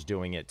Lamar is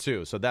doing it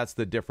too. So that's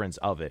the difference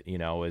of it,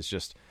 is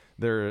just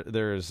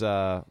there's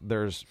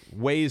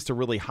ways to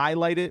really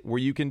highlight it where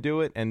you can do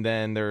it, and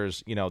then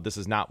there's, this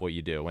is not what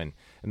you do, and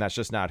that's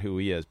just not who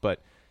he is.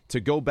 But to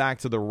go back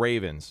to the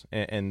Ravens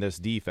and this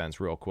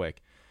defense real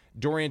quick,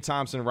 Dorian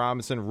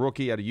Thompson-Robinson,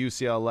 rookie out of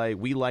UCLA.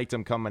 We liked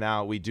him coming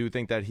out. We do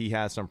think that he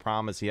has some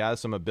promise. He has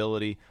some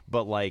ability.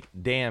 But,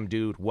 damn,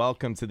 dude,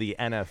 welcome to the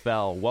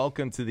NFL.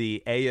 Welcome to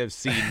the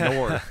AFC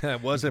North.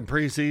 It wasn't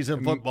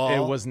preseason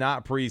football. It was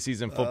not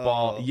preseason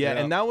football.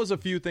 And that was a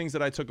few things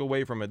that I took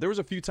away from it. There was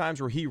a few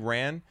times where he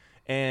ran,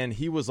 and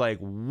he was like,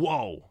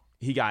 whoa.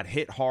 He got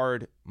hit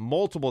hard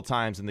multiple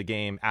times in the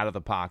game out of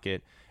the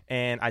pocket.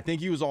 And I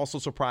think he was also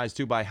surprised,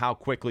 too, by how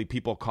quickly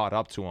people caught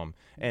up to him.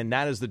 And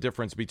that is the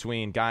difference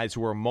between guys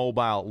who are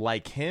mobile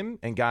like him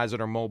and guys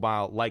that are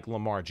mobile like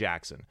Lamar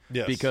Jackson.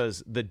 Yes.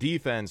 Because the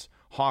defense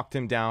hawked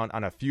him down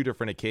on a few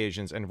different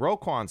occasions. And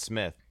Roquan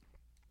Smith,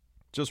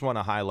 just want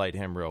to highlight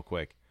him real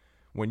quick.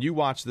 When you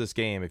watch this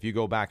game, if you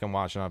go back and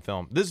watch it on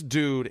film, this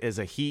dude is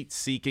a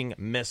heat-seeking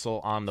missile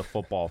on the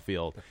football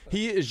field.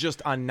 He is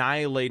just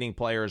annihilating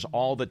players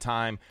all the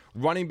time.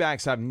 Running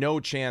backs have no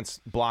chance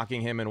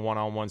blocking him in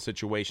one-on-one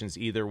situations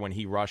either when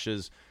he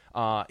rushes.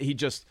 He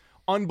just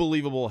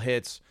unbelievable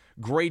hits.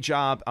 Great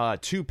job.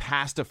 2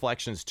 pass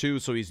deflections, too,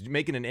 so he's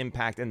making an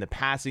impact in the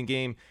passing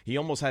game. He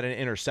almost had an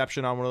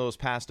interception on one of those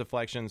pass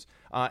deflections.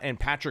 And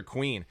Patrick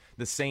Queen,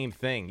 the same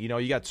thing.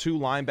 You got 2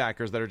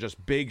 linebackers that are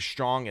just big,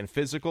 strong, and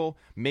physical,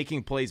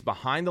 making plays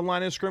behind the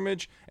line of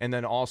scrimmage, and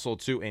then also,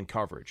 too, in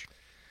coverage.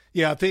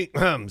 Yeah, I think,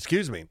 I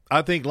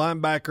think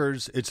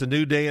linebackers, it's a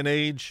new day and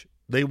age.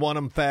 They want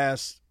them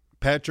fast.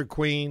 Patrick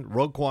Queen,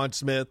 Roquan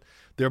Smith,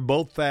 they're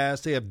both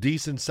fast. They have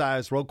decent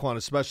size, Roquan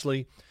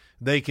especially.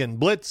 They can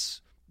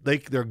blitz.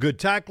 They're good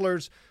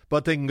tacklers,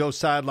 but they can go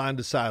sideline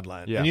to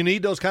sideline. Yeah. And you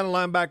need those kind of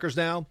linebackers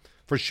now,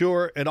 for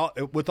sure,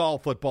 with all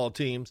football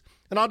teams.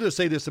 And I'll just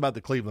say this about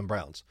the Cleveland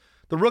Browns.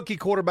 The rookie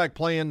quarterback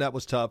playing, that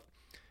was tough.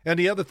 And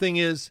the other thing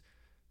is,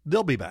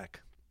 they'll be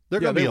back.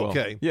 They're going to be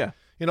okay. Yeah.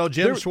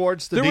 Jim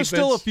Schwartz, the defense. There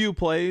were still a few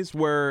plays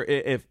where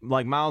if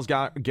like Myles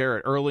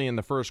Garrett early in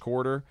the first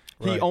quarter,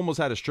 he almost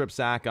had a strip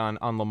sack on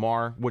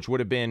Lamar, which would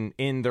have been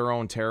in their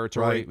own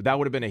territory. Right. That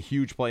would have been a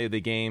huge play of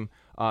the game.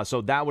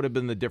 So that would have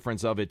been the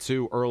difference of it,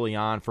 too, early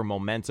on for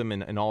momentum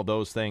and all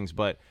those things.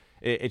 But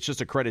it's just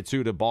a credit,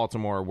 too, to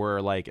Baltimore where,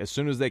 as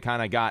soon as they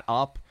kind of got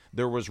up,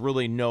 there was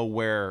really no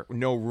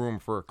room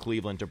for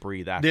Cleveland to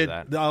breathe after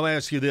that. I'll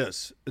ask you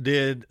this.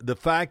 Did the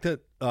fact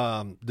that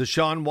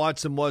Deshaun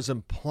Watson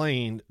wasn't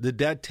playing, did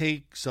that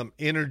take some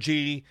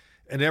energy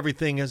and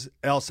everything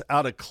else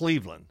out of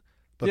Cleveland?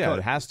 Because,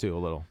 it has to a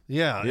little.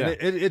 Yeah.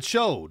 It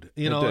showed,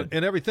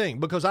 and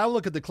everything. Because I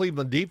look at the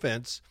Cleveland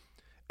defense,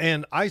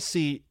 and I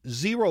see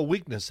zero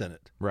weakness in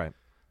it. Right.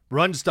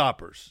 Run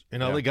stoppers.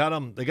 They got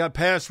them. They got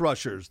pass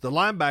rushers. The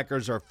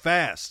linebackers are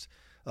fast.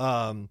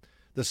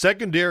 The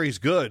secondary's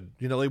good.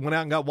 They went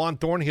out and got Juan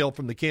Thornhill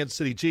from the Kansas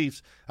City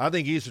Chiefs. I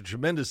think he's a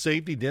tremendous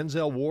safety.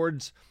 Denzel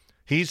Ward's,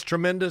 he's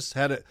tremendous.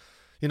 I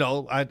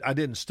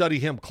didn't study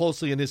him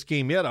closely in this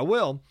game yet. I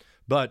will.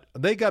 But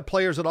they got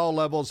players at all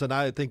levels, and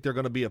I think they're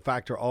going to be a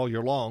factor all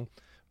year long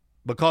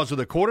because of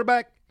the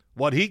quarterback,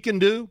 what he can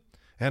do,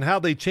 and how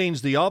they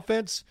change the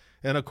offense.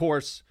 And, of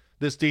course,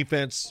 this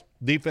defense,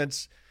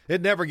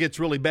 it never gets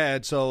really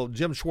bad, so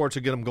Jim Schwartz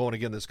will get them going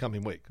again this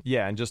coming week.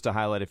 Yeah, and just to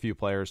highlight a few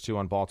players, too,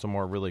 on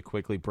Baltimore really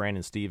quickly,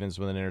 Brandon Stevens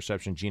with an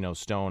interception, Geno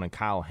Stone and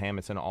Kyle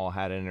Hamilton all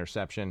had an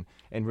interception,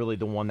 and really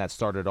the one that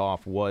started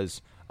off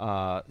was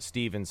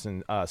Stevens'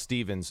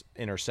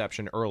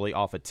 interception early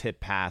off a tip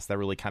pass that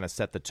really kind of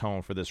set the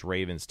tone for this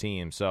Ravens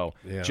team. So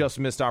just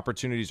missed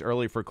opportunities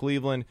early for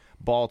Cleveland.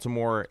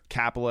 Baltimore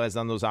capitalized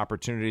on those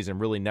opportunities and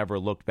really never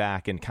looked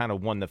back and kind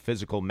of won the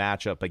physical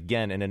matchup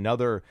again in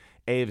another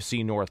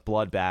AFC North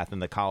bloodbath in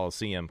the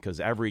Coliseum, because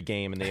every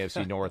game in the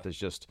AFC North is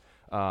just,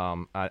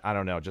 I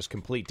don't know, just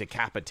complete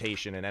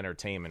decapitation and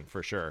entertainment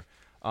for sure.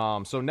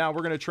 So now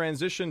we're going to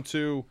transition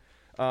to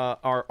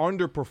our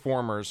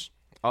underperformers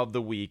of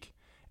the week.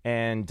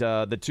 And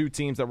the two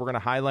teams that we're going to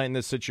highlight in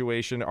this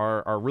situation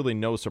are really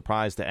no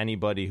surprise to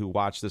anybody who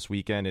watched this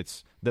weekend.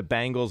 It's the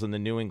Bengals and the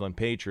New England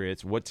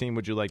Patriots. What team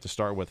would you like to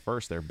start with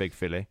first there, Big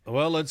Philly?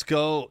 Well, let's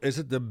go. Is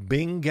it the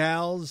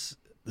Bengals?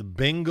 The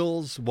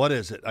Bengals? What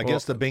is it? I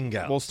guess the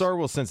Bengals. We'll start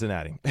with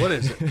Cincinnati. What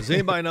is it? Does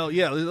anybody know?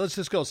 Yeah, let's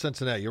just go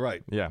Cincinnati. You're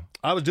right. Yeah.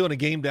 I was doing a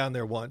game down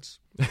there once.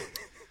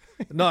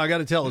 No, I got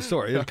to tell the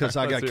story because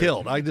I got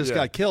killed. I just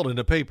got killed in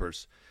the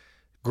papers.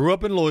 Grew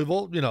up in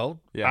Louisville,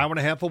 hour and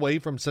a half away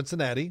from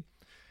Cincinnati,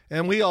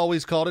 and we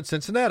always called it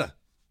Cincinnati.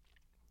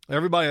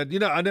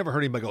 Everybody, I never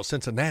heard anybody go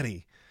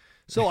Cincinnati.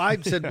 So I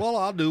said, well,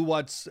 I'll do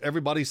what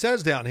everybody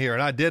says down here,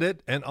 and I did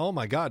it, and oh,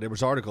 my God, there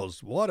was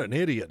articles. What an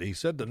idiot. He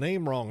said the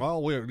name wrong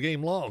all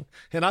game long,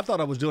 and I thought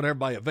I was doing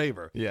everybody a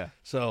favor. Yeah.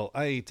 So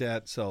I ate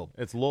that. So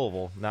it's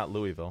Louisville, not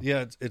Louisville.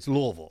 Yeah, it's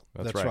Louisville.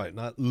 That's right.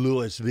 Not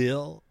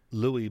Louisville.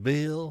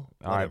 All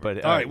right,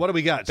 but all right, what do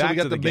we got? So we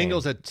got the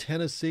Bengals game. at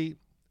Tennessee.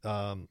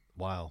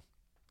 Wow.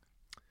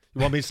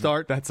 You want me to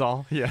start? That's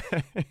all? Yeah.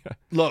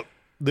 Look,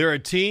 they're a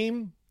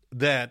team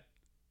that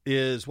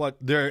is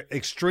they're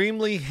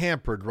extremely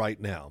hampered right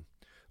now.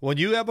 When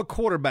you have a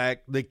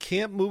quarterback that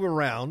can't move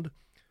around,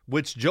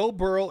 which Joe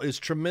Burrow is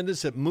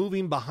tremendous at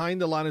moving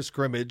behind the line of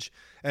scrimmage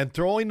and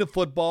throwing the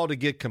football to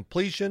get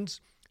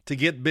completions, to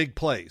get big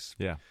plays.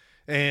 Yeah.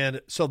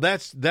 And so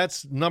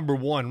that's number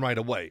one right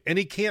away. And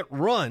he can't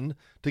run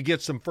to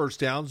get some first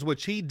downs,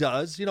 which he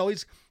does.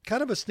 He's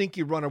kind of a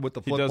sneaky runner with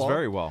the football. He does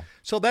very well.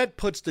 So that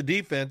puts the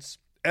defense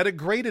at a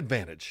great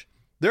advantage.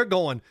 They're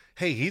going,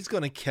 hey, he's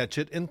going to catch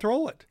it and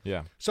throw it.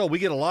 Yeah. So we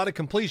get a lot of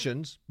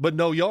completions, but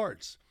no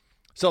yards.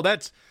 So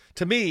that's,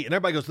 to me, and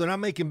everybody goes, they're not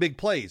making big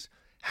plays.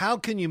 How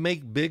can you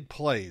make big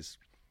plays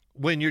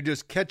when you're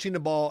just catching the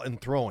ball and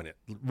throwing it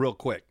real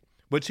quick,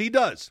 which he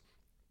does?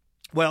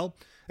 Well,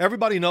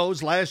 everybody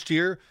knows last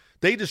year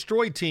they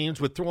destroyed teams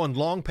with throwing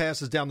long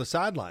passes down the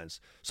sidelines.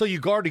 So you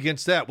guard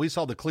against that. We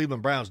saw the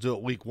Cleveland Browns do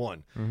it week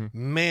one.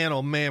 Mm-hmm. Man,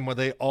 oh, man, were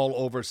they all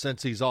over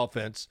Cincy's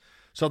offense.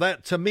 So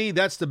that, to me,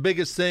 that's the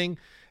biggest thing.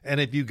 And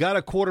if you got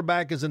a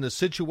quarterback is in the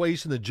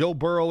situation that Joe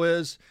Burrow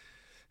is,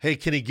 hey,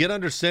 can he get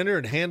under center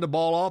and hand the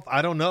ball off?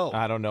 I don't know.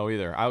 I don't know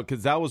either.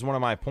 Because that was one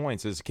of my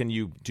points is can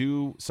you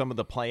do some of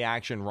the play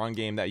action run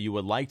game that you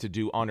would like to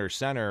do under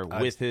center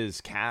with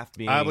his calf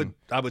being I would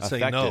say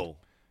affected? no.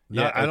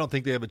 Yeah, I don't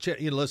think they have a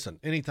chance. Listen,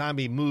 anytime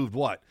he moved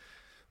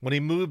when he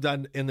moved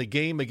in the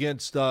game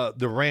against the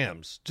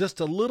Rams, just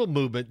a little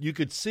movement, you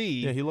could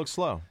see. Yeah, he looks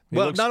slow.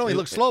 Not only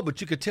looks slow, but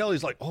you could tell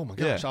he's like, oh, my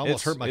gosh, I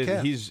almost hurt my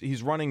calf.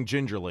 He's running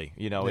gingerly.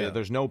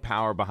 There's no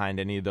power behind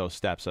any of those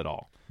steps at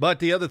all. But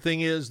the other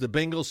thing is the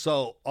Bengals,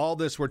 so all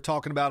this we're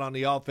talking about on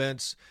the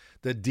offense,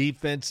 the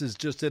defense is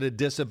just at a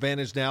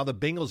disadvantage now. The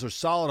Bengals are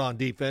solid on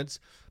defense,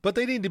 but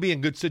they need to be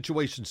in good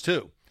situations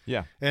too.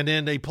 Yeah. And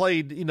then they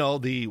played,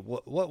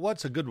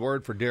 what's a good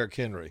word for Derrick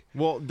Henry?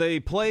 Well, they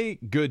play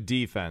good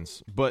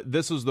defense, but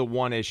this is the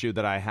one issue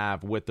that I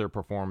have with their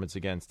performance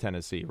against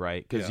Tennessee,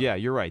 right? Because,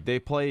 you're right. They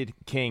played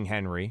King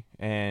Henry,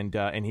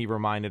 and he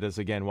reminded us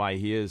again why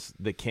he is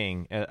the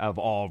king of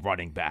all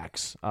running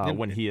backs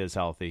when he is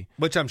healthy.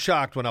 Which I'm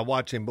shocked when I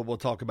watch him, but we'll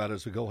talk about it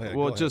as we go ahead.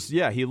 Well,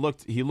 he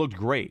looked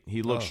great.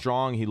 He looked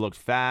strong. He looked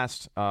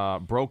fast,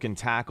 broken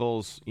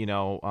tackles,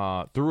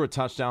 threw a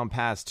touchdown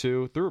pass,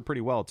 too. Threw it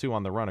pretty well, too,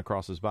 on the run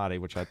across his body,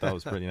 which I thought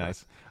was pretty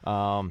nice.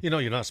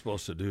 You're not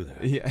supposed to do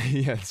that.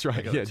 Yeah, that's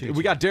right. Yeah,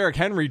 we got Derrick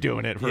Henry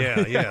doing it.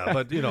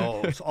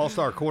 But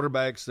all-star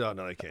quarterbacks,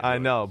 no, they can't. I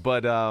know,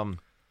 but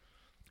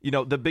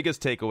the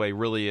biggest takeaway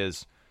really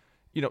is,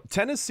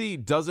 Tennessee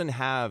doesn't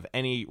have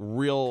any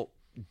real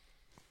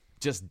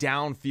just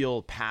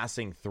downfield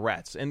passing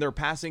threats, and their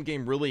passing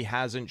game really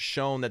hasn't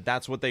shown that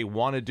that's what they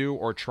want to do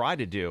or try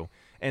to do,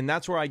 and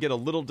that's where I get a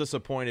little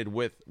disappointed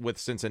with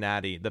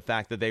Cincinnati, the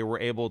fact that they were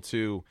able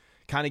to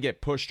kind of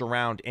get pushed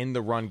around in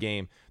the run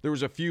game. There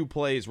was a few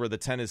plays where the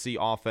Tennessee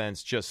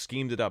offense just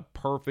schemed it up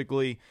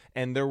perfectly,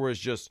 and there was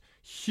just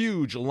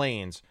huge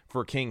lanes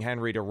for King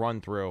Henry to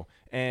run through.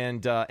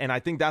 And I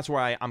think that's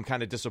where I'm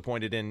kind of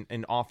disappointed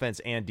in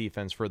offense and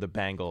defense for the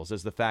Bengals,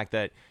 is the fact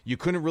that you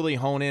couldn't really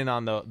hone in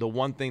on the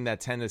one thing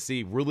that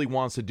Tennessee really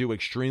wants to do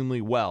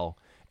extremely well,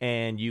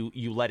 and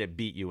you let it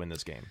beat you in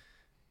this game.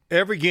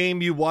 Every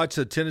game you watch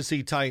the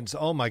Tennessee Titans,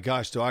 oh my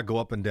gosh, do I go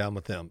up and down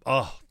with them.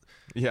 Oh,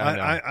 yeah,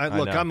 I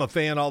know. know. I'm a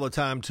fan all the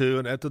time, too,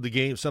 and after the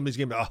game, some of these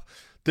games,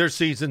 their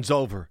season's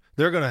over.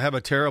 They're going to have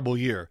a terrible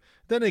year.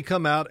 Then they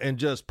come out and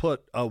just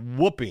put a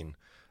whooping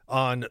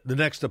on the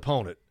next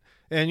opponent.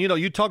 And,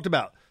 you talked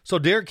about, so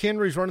Derrick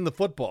Henry's running the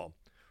football.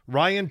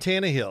 Ryan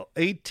Tannehill,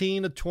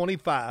 18 of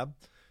 25,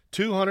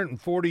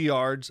 240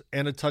 yards,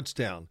 and a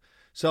touchdown.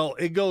 So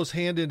it goes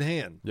hand in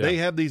hand. Yeah. They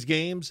have these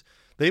games.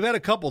 They've had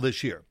a couple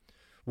this year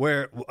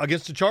where,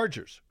 against the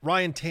Chargers,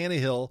 Ryan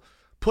Tannehill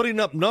putting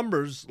up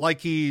numbers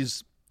like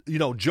he's,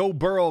 Joe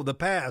Burrow of the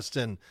past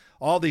and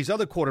all these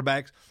other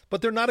quarterbacks,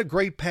 but they're not a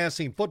great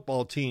passing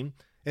football team.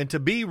 And to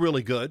be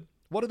really good,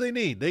 what do they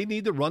need? They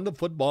need to run the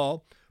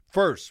football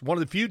first. One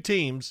of the few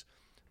teams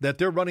that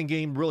their running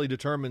game really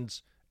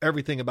determines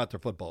everything about their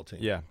football team.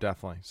 Yeah,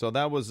 definitely. So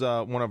that was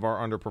one of our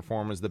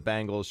underperformers. The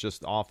Bengals,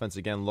 just offense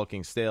again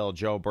looking stale.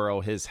 Joe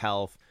Burrow, his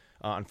health,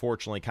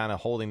 unfortunately, kind of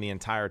holding the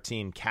entire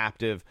team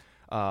captive.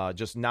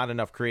 Just not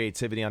enough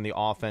creativity on the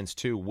offense,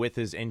 too, with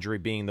his injury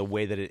being the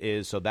way that it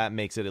is. So that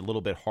makes it a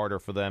little bit harder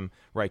for them,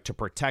 right, to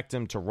protect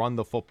him, to run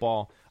the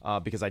football,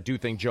 because I do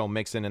think Joe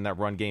Mixon in that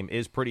run game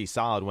is pretty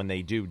solid when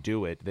they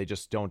do it. They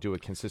just don't do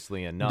it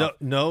consistently enough.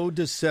 No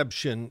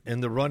deception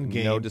in the run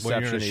game when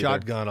you're in a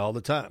shotgun all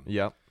the time.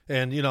 Yep.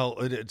 And,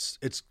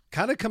 it's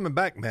kind of coming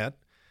back, Matt.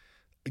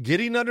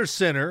 Getting under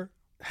center,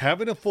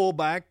 having a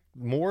fullback,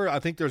 more, I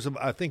think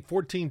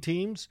 14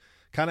 teams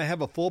kind of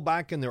have a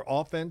fullback in their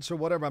offense or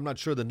whatever. I'm not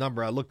sure the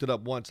number. I looked it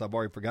up once. I've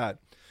already forgot.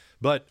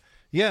 But,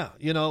 yeah,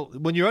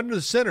 when you're under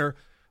the center,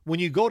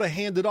 when you go to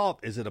hand it off,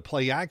 is it a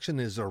play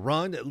action? Is it a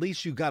run? At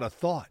least you got a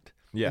thought.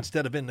 Yeah.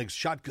 Instead of in the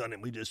shotgun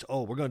and we just,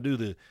 we're going to do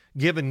the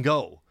give and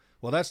go.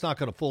 Well, that's not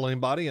going to fool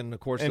anybody. And, of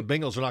course, the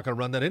Bengals are not going to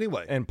run that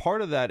anyway. And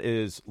part of that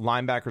is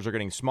linebackers are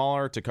getting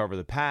smaller to cover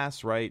the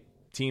pass, right?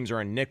 Teams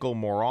are in nickel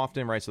more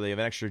often, right? So they have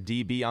an extra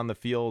DB on the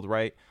field,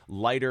 right?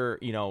 Lighter,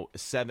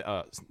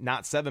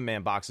 not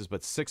 7-man boxes, but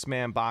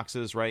 6-man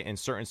boxes, right? In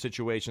certain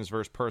situations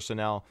versus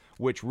personnel,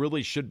 which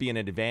really should be an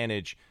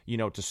advantage,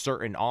 to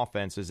certain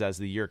offenses as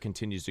the year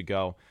continues to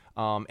go.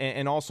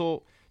 And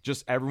also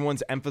just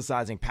everyone's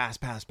emphasizing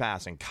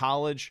pass in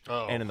college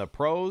and in the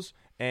pros.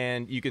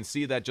 And you can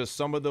see that just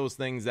some of those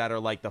things that are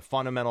like the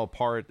fundamental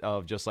part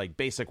of just like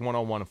basic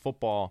 101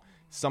 football,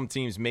 some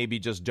teams maybe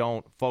just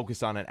don't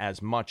focus on it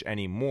as much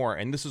anymore.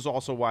 And this is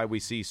also why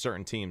we see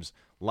certain teams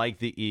like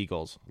the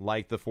Eagles,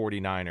 like the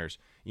 49ers,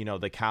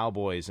 the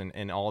Cowboys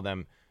and all of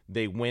them,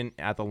 they win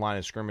at the line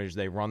of scrimmage.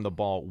 They run the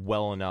ball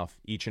well enough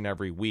each and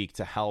every week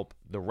to help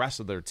the rest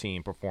of their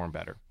team perform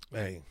better.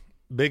 Hey,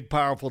 big,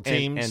 powerful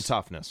teams. And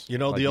toughness.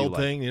 The old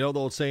thing, the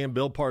old saying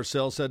Bill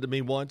Parcells said to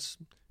me once,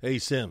 "Hey,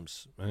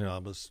 Sims," I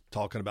was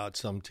talking about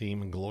some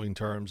team in glowing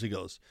terms. He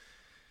goes,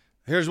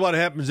 "Here's what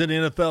happens in the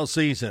NFL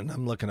season."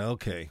 I'm looking,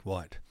 okay,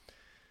 what?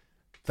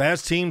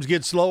 Fast teams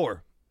get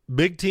slower.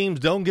 Big teams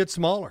don't get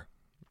smaller.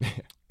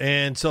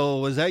 And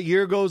so as that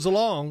year goes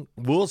along,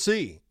 we'll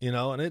see,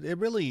 and it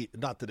really,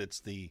 not that it's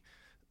the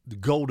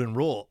golden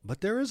rule,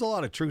 but there is a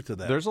lot of truth to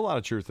that. There's a lot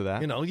of truth to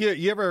that.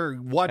 You ever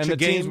watch a game? And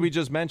the teams we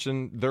just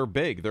mentioned, they're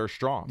big, they're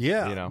strong.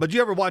 Yeah, but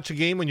you ever watch a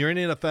game when you're in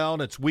the NFL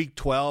and it's week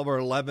 12 or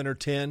 11 or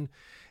 10,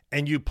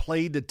 and you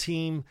played the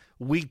team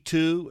week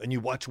 2, and you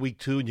watch week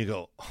 2, and you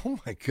go, "Oh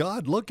my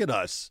God, look at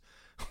us!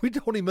 We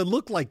don't even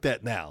look like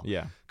that now."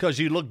 Yeah, because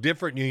you look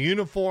different in your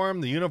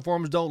uniform. The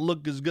uniforms don't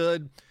look as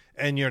good,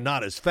 and you're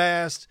not as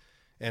fast.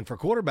 And for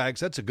quarterbacks,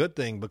 that's a good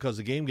thing because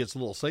the game gets a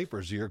little safer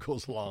as the year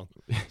goes along.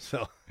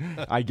 So,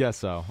 I guess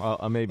so.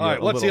 Maybe right,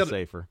 a little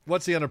safer.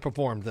 What's the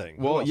underperformed thing?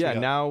 Well, yeah.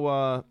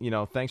 Now,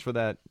 thanks for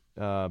that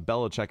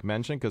Belichick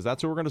mention, because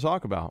that's what we're going to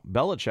talk about.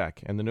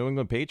 Belichick and the New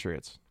England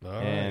Patriots,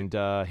 and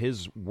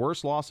his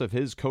worst loss of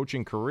his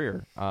coaching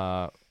career.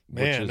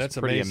 Which is that's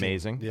pretty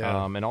amazing.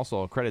 Yeah. And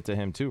also a credit to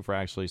him too for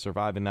actually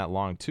surviving that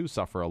long to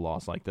suffer a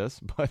loss like this.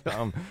 But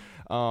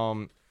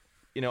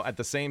at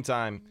the same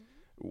time,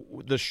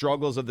 the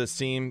struggles of this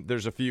team,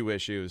 there's a few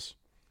issues.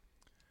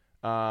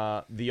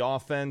 The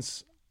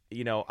offense,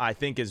 I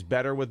think is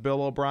better with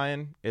Bill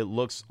O'Brien. It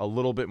looks a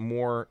little bit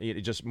more,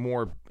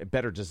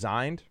 better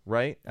designed,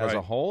 right, as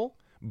a whole.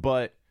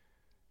 But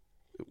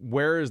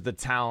where is the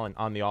talent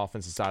on the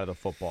offensive side of the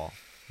football?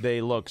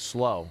 They look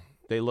slow.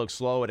 They look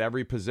slow at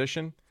every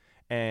position.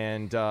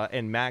 And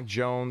Mac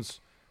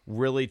Jones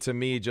really, to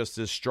me, just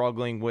is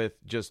struggling with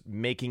just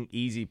making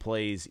easy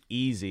plays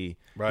easy.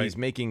 Right. He's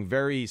making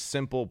very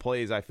simple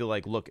plays, I feel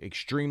like, look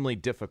extremely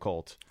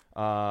difficult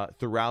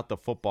throughout the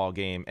football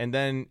game. And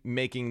then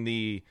making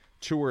the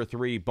 2 or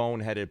 3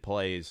 boneheaded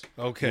plays,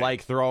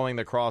 like throwing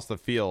across the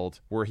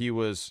field where he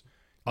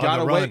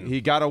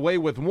got away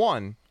with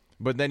one,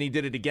 but then he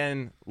did it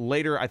again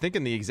later, I think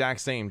in the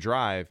exact same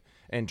drive,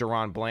 and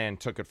Deron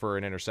Bland took it for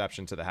an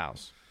interception to the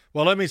house.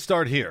 Well, let me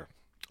start here.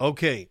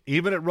 Okay,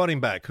 even at running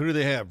back, who do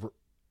they have?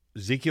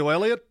 Ezekiel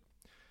Elliott,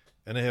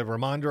 and they have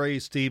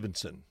Ramondre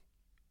Stevenson.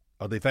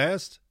 Are they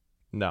fast?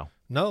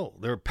 No,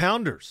 they're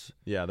pounders.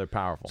 Yeah, they're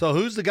powerful. So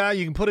who's the guy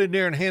you can put in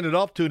there and hand it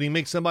off to, and he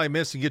makes somebody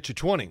miss and get you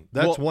 20?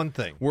 That's one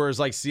thing. Whereas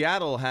like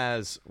Seattle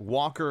has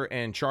Walker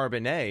and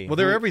Charbonnet. Well,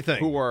 they're everything.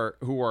 Who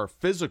are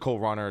physical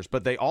runners,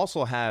 but they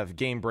also have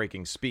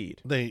game-breaking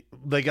speed. They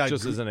got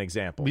just as an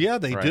example. Yeah,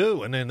 they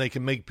do, and then they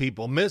can make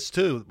people miss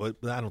too. But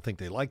I don't think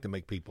they like to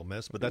make people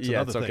miss. But that's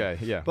another thing. Okay.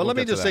 Yeah, but let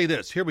me just say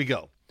this. Here we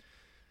go.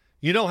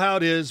 You know how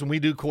it is when we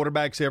do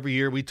quarterbacks every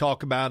year. We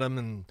talk about them,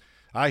 and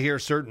I hear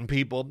certain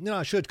people,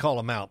 I should call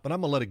them out, but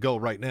I'm going to let it go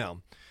right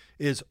now,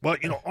 is,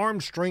 arm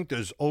strength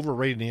is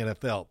overrated in the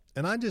NFL.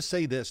 And I just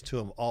say this to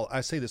them all.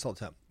 I say this all the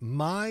time.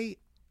 My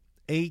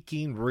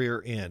aching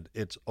rear end,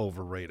 it's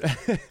overrated.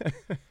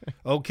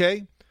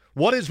 Okay?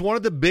 What is one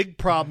of the big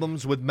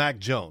problems with Mac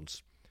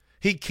Jones?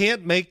 He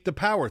can't make the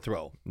power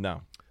throw.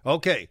 No.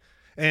 Okay.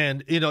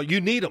 And,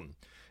 you need him.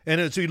 And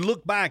as you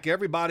look back,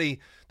 everybody,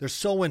 they're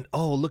so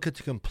look at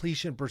the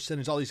completion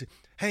percentage, all these things.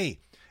 Hey,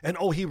 And,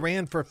 he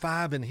ran for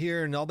 5 and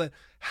here and all that.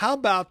 How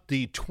about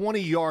the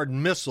 20-yard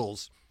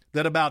missiles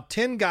that about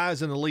 10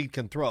 guys in the league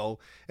can throw,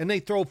 and they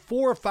throw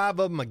 4 or 5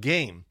 of them a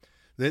game?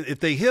 If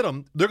they hit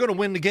them, they're going to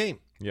win the game.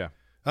 Yeah.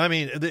 I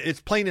mean,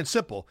 it's plain and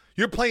simple.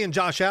 You're playing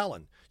Josh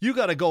Allen. You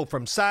got to go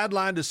from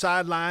sideline to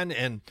sideline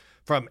and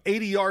from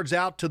 80 yards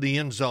out to the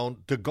end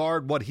zone to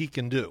guard what he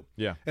can do.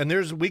 Yeah. And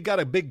we got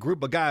a big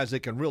group of guys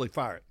that can really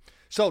fire it.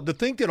 So to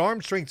think that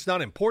arm strength's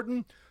not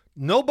important,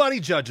 nobody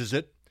judges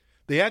it.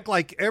 They act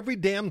like every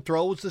damn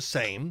throw is the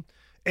same,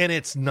 and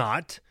it's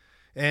not.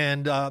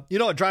 And,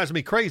 it drives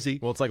me crazy.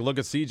 Well, it's like, look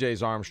at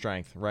CJ's arm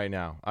strength right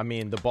now. I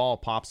mean, the ball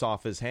pops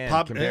off his hand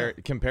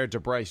compared to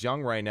Bryce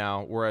Young right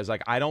now, whereas,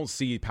 like, I don't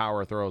see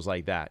power throws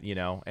like that,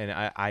 and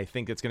I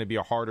think it's going to be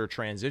a harder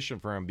transition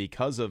for him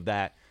because of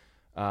that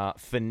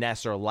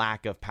finesse or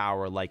lack of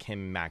power like him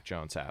and Mac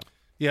Jones have.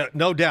 Yeah,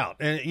 no doubt.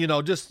 And,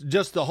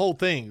 just the whole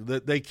thing,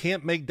 that they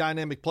can't make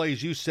dynamic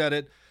plays. You said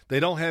it. They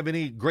don't have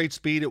any great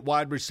speed at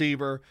wide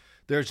receiver.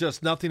 There's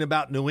just nothing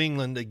about New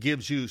England that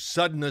gives you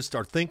suddenness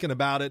or thinking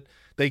about it.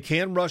 They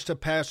can rush the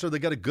passer. They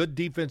got a good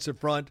defensive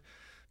front.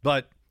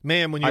 But,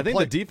 man, when you I think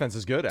the defense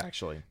is good,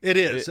 actually. It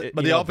is.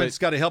 But the offense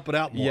got to help it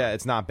out more. Yeah,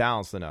 it's not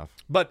balanced enough.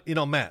 But,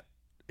 Matt,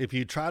 if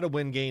you try to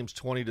win games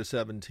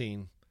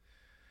 20-17,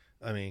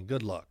 I mean,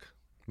 good luck.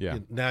 Yeah.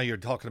 Now you're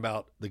talking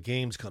about the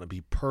game's going to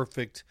be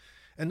perfect.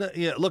 And,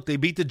 look, they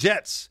beat the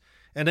Jets.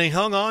 And they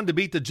hung on to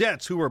beat the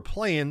Jets, who were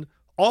playing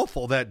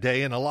awful that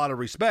day in a lot of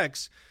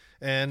respects.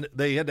 And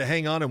they had to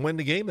hang on and win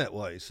the game that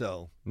way.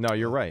 So no,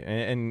 you're right.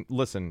 And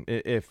listen,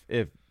 if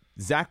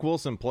Zach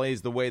Wilson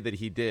plays the way that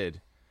he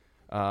did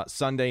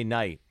Sunday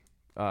night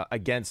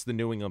against the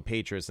New England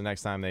Patriots the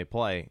next time they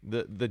play,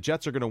 the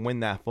Jets are going to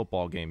win that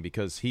football game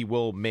because he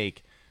will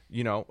make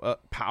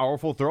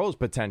powerful throws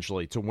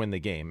potentially to win the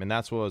game, and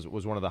that's what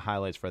was one of the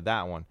highlights for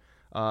that one.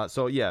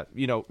 So yeah,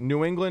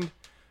 New England,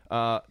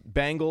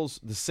 Bengals,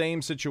 the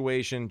same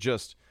situation,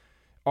 just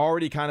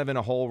already kind of in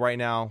a hole right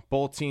now.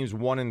 Both teams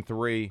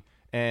 1-3.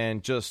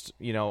 And just,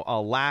 a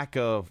lack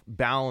of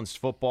balanced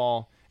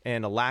football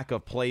and a lack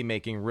of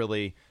playmaking,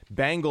 really.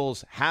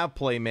 Bengals have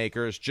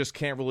playmakers, just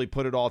can't really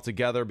put it all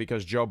together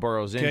because Joe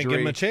Burrow's injury. Can't give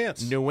him a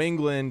chance. New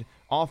England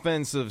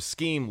offensive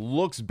scheme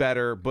looks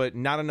better, but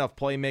not enough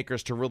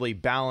playmakers to really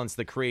balance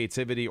the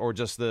creativity or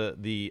just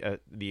the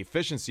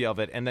efficiency of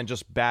it, and then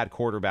just bad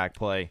quarterback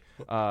play,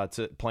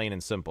 to plain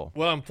and simple.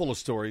 Well, I'm full of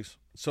stories.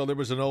 So there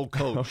was an old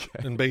coach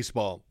in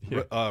baseball,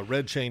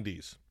 Red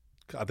Chandies.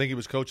 I think he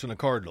was coaching the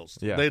Cardinals.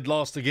 Yeah. They'd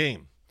lost the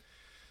game.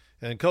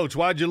 And, Coach,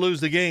 why'd you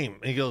lose the game?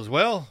 He goes,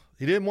 well,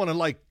 he didn't want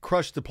to,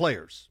 crush the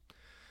players.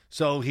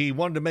 So he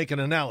wanted to make an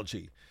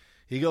analogy.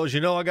 He goes,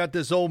 I got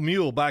this old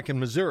mule back in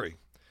Missouri.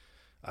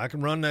 I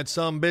can run that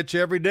sumbitch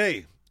every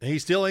day. He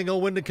still ain't going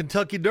to win the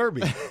Kentucky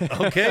Derby,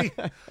 okay?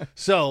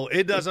 So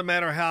it doesn't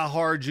matter how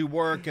hard you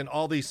work and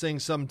all these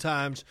things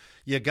sometimes.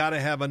 You got to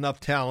have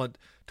enough talent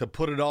to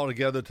put it all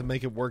together to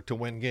make it work to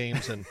win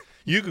games. And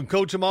you can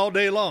coach them all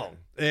day long.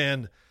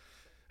 And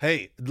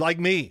hey, like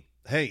me,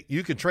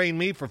 you could train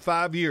me for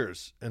 5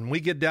 years, and we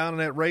get down in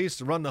that race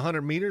to run the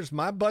 100 meters,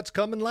 my butt's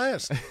coming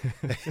last.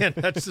 And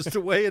that's just the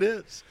way it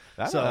is.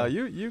 So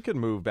you can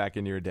move back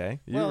in your day.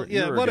 You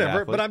were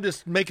whatever, but I'm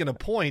just making a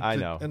point. I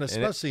know. And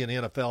especially in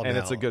the NFL now. And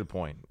it's a good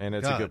point. And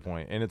it's a good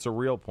point. And it's a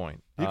real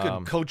point. You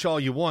can coach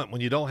all you want.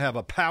 When you don't have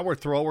a power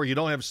thrower, you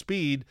don't have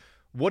speed,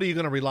 what are you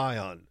going to rely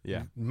on?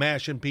 Yeah.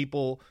 Mashing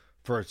people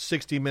for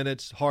 60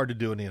 minutes, hard to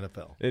do in the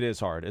NFL. It is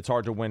hard. It's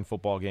hard to win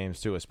football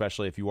games, too,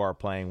 especially if you are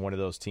playing one of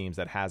those teams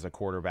that has a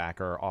quarterback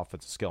or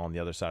offensive skill on the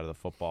other side of the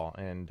football.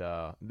 And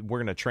we're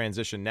going to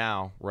transition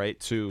now, right,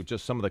 to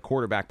just some of the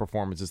quarterback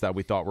performances that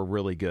we thought were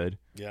really good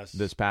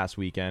this past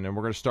weekend. And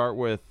we're going to start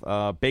with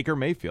Baker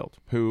Mayfield,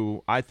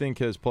 who I think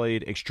has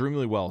played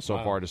extremely well so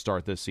far to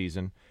start this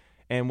season.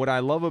 And what I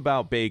love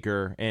about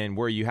Baker, and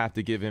where you have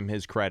to give him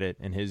his credit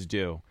and his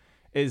due,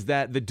 is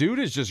that the dude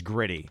is just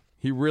gritty.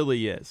 He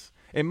really is.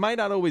 It might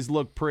not always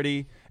look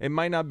pretty. It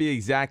might not be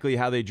exactly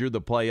how they drew the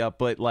play up,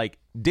 but,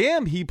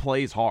 damn, he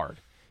plays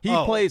hard. He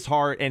plays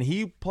hard, and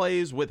he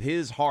plays with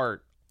his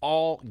heart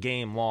all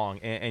game long,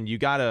 and you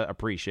got to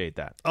appreciate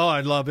that. Oh,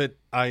 I love it.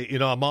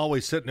 I'm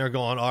always sitting there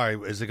going, all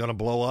right, is it going to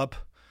blow up?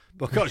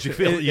 Because you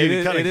feel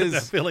you kind of get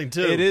that feeling,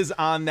 too. It is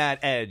on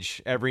that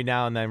edge every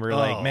now and then. We're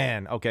like,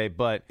 man, okay,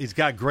 but he's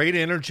got great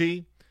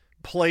energy,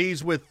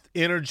 plays with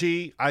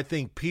energy. I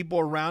think people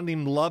around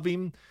him love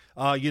him.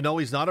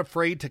 He's not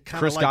afraid to kind of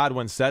Chris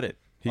Godwin said it.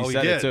 He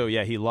said did. it too.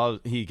 Yeah,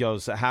 he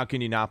goes, how can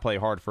you not play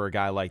hard for a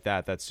guy like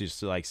that that's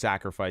just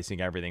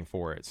sacrificing everything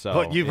for it? So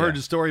but you've heard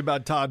the story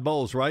about Todd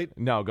Bowles, right?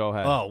 No, go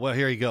ahead. Oh, well,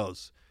 here he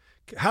goes.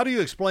 Can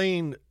you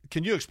explain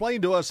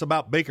to us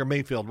about Baker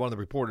Mayfield, one of the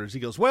reporters? He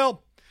goes,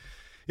 well,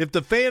 if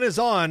the fan is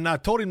on, I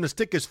told him to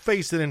stick his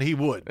face in and he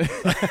would.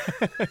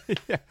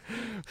 Yeah.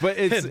 But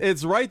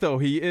it's right, though.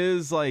 He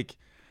is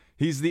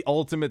he's the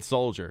ultimate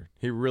soldier.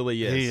 He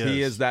really is.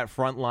 He is that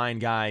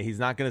frontline guy. He's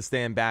not going to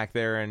stand back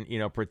there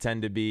and,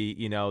 pretend to be,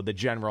 the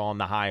general on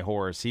the high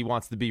horse. He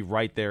wants to be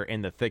right there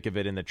in the thick of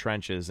it in the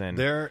trenches. And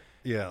and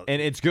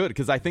it's good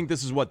because I think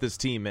this is what this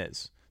team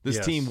is. This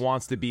Yes. team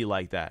wants to be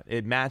like that.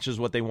 It matches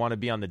what they want to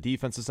be on the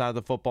defensive side of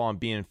the football and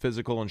being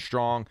physical and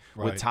strong,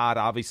 with Todd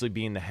obviously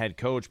being the head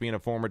coach, being a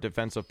former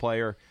defensive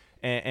player.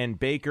 And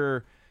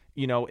Baker,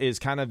 is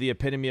kind of the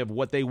epitome of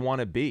what they want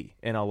to be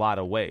in a lot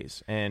of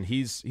ways. And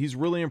he's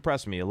really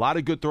impressed me. A lot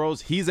of good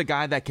throws. He's a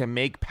guy that can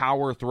make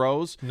power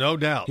throws. No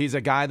doubt. He's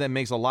a guy that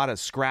makes a lot of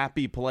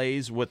scrappy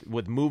plays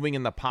with moving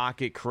in the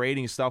pocket,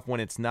 creating stuff when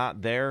it's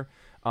not there.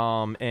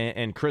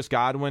 And Chris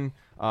Godwin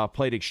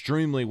played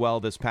extremely well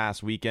this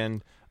past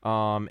weekend.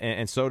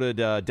 And so did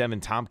Devin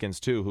Tompkins,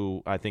 too,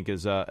 who I think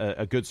is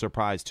a good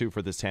surprise, too,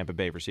 for this Tampa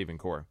Bay receiving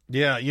core.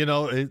 Yeah,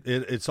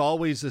 it's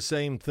always the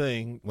same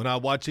thing. When I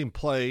watch him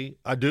play,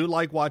 I do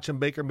like watching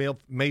Baker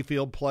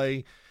Mayfield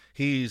play.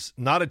 He's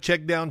not a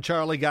check-down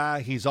Charlie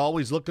guy. He's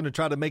always looking to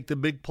try to make the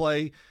big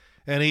play.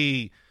 And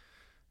his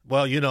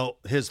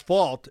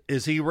fault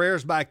is he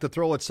rears back to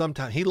throw it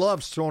sometimes. He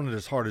loves throwing it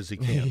as hard as he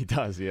can. He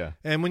does, yeah.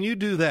 And when you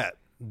do that,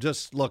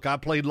 just look, I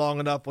played long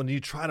enough. When you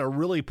try to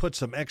really put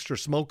some extra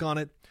smoke on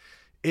it,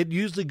 it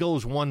usually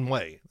goes one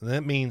way, and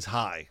that means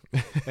high.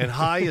 And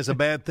high is a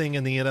bad thing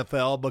in the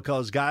NFL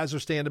because guys are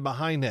standing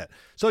behind that.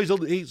 So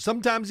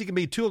sometimes he can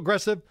be too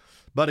aggressive,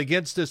 but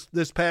against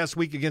this past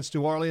week against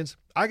New Orleans,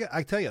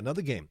 I tell you,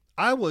 another game.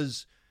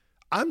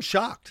 I'm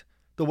shocked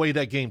the way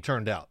that game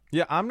turned out.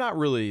 Yeah, I'm not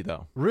really,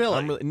 though.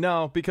 Really?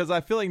 No, because I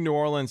feel like New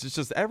Orleans is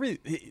just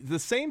the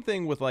same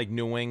thing with like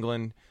New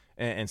England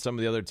and some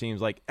of the other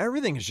teams. Like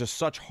everything is just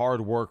such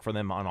hard work for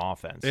them on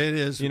offense. It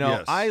is.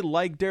 Yes. I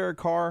like Derek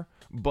Carr,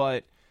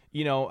 but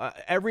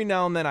every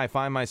now and then I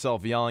find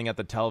myself yelling at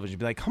the television,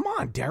 be like, "Come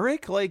on,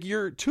 Derek! Like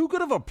you're too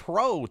good of a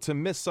pro to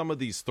miss some of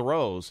these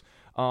throws."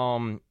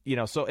 So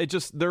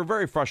they're a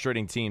very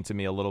frustrating team to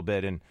me a little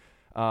bit, and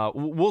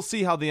we'll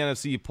see how the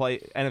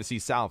NFC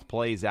South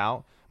plays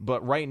out.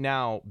 But right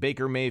now,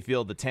 Baker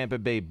Mayfield, the Tampa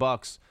Bay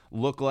Bucks,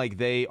 look like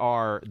they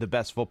are the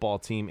best football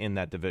team in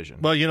that division.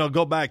 Well,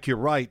 go back. You're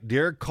right.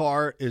 Derek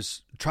Carr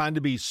is trying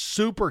to be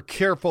super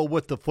careful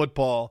with the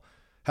football.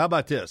 How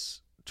about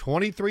this?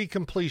 23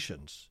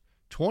 completions.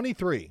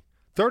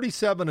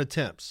 37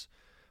 attempts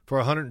for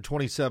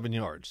 127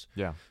 yards.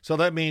 Yeah. So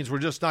that means we're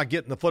just not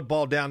getting the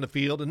football down the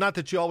field. And not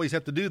that you always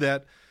have to do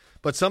that,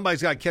 but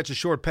somebody's got to catch a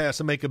short pass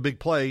and make a big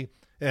play,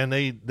 and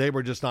they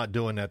were just not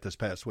doing that this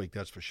past week,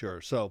 that's for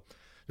sure. So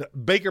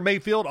Baker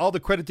Mayfield, all the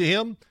credit to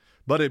him,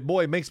 but it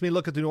makes me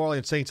look at the New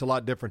Orleans Saints a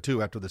lot different,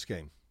 too, after this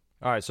game.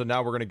 All right, so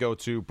now we're going to go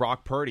to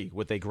Brock Purdy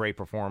with a great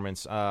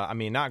performance.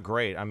 Not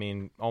great.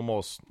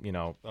 Almost,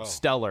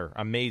 stellar,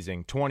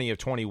 amazing. 20 of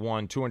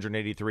 21,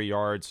 283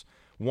 yards,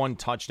 1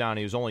 touchdown.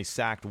 He was only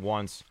sacked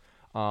once.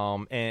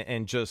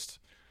 And just,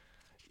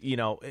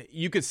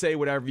 you could say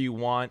whatever you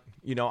want.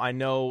 I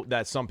know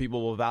that some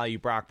people will value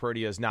Brock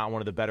Purdy as not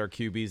one of the better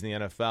QBs in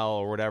the NFL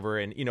or whatever.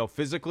 And,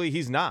 physically,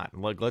 he's not.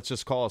 Like, let's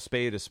just call a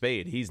spade a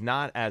spade. He's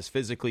not as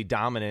physically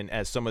dominant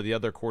as some of the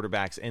other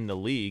quarterbacks in the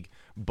league,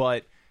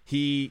 but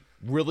he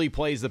really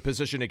plays the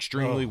position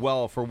extremely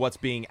well for what's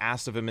being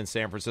asked of him in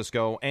San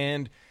Francisco.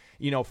 And,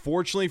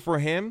 fortunately for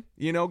him,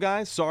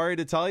 guys, sorry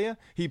to tell you,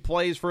 he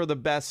plays for the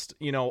best,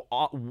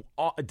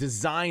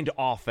 designed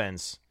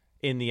offense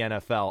in the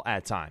NFL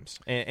at times.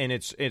 And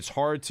it's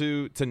hard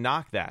to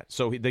knock that.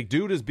 So the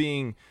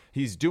dude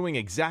he's doing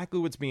exactly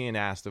what's being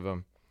asked of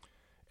him.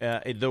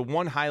 The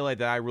one highlight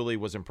that I really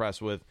was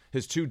impressed with,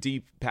 his 2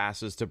 deep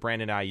passes to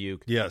Brandon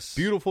Ayuk. Yes.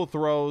 Beautiful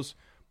throws.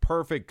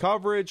 Perfect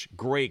coverage,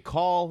 great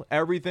call,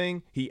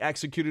 everything. He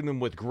executed them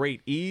with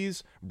great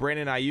ease.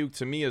 Brandon Ayuk,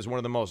 to me, is one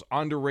of the most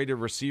underrated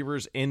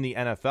receivers in the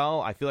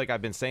NFL. I feel like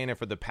I've been saying it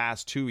for the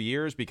past 2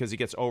 years because he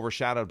gets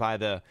overshadowed by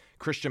the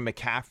Christian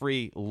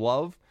McCaffrey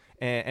love,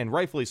 and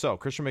rightfully so.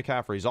 Christian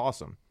McCaffrey is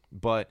awesome,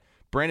 but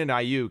Brandon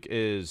Ayuk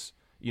is,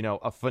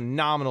 a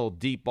phenomenal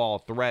deep ball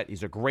threat.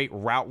 He's a great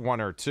route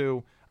runner,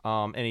 too.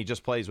 And he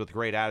just plays with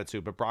great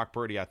attitude. But Brock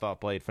Purdy, I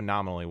thought, played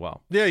phenomenally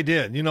well. Yeah, he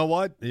did. You know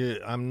what?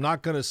 I'm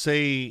not going to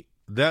say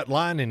that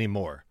line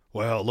anymore.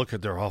 Well, look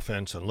at their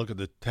offense and look at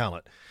the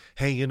talent.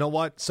 Hey, you know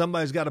what?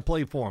 Somebody's got to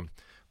play for him.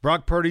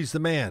 Brock Purdy's the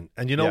man.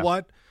 And you know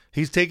what?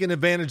 He's taking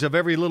advantage of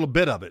every little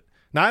bit of it.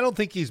 Now, I don't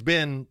think he's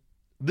been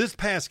 – this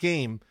past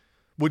game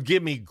would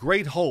give me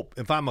great hope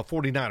if I'm a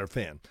 49er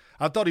fan.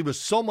 I thought he was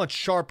so much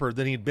sharper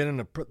than he'd been in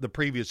the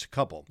previous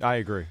couple. I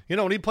agree.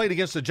 When he played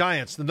against the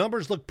Giants, the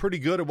numbers looked pretty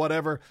good or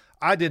whatever.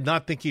 I did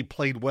not think he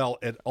played well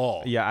at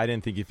all. Yeah, I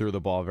didn't think he threw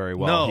the ball very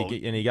well. No.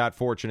 And he got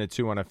fortunate,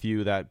 too, on a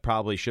few that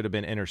probably should have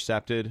been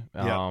intercepted.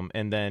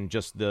 And then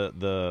just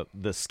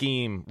the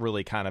scheme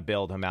really kind of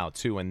bailed him out,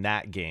 too, in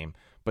that game.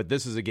 But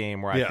this is a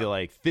game where I feel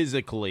like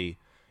physically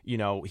 –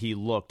 he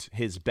looked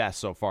his best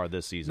so far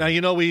this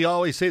season. Now, we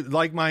always say,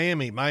 like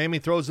Miami. Miami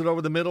throws it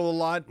over the middle a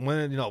lot.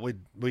 When,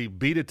 we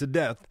beat it to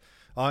death.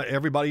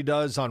 Everybody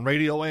does on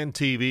radio and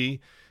TV.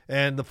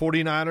 And the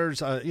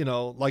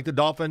 49ers, like the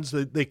Dolphins,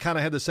 they kind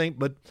of had the same.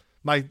 But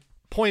my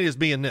point is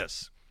being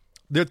this.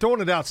 They're throwing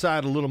it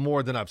outside a little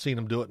more than I've seen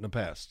them do it in the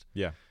past.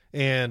 Yeah.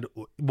 And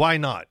why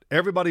not?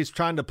 Everybody's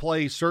trying to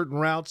play certain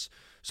routes,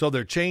 so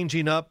they're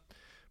changing up.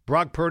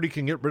 Brock Purdy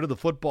can get rid of the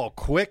football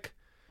quick.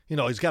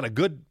 he's got a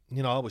good,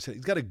 I always say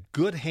he's got a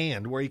good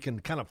hand where he can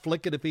kind of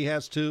flick it if he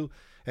has to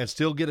and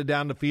still get it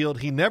down the field.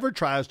 He never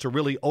tries to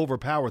really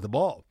overpower the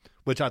ball,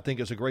 which I think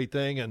is a great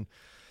thing. And,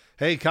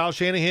 hey, Kyle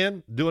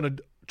Shanahan doing a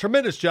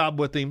tremendous job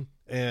with him.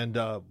 And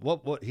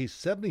he's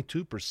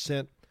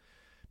 72%.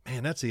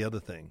 Man, that's the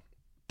other thing.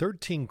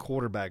 13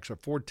 quarterbacks, or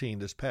 14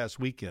 this past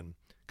weekend,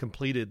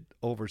 completed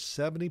over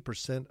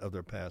 70% of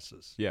their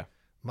passes. Yeah.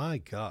 My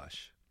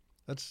gosh.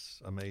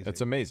 That's amazing. It's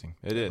amazing.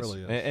 It is.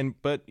 Really is.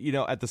 But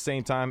at the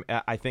same time,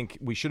 I think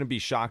we shouldn't be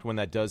shocked when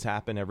that does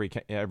happen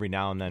every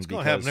now and then. It's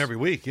going to happen every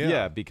week, yeah.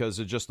 Yeah, because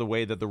of just the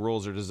way that the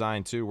rules are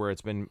designed, too, where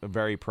it's been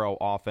very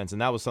pro-offense.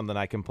 And that was something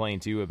I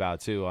complained to you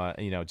about, too.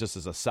 Just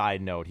as a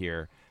side note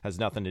here, has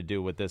nothing to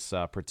do with this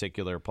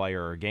particular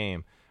player or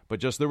game. But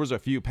just there was a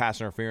few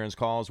pass interference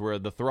calls where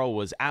the throw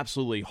was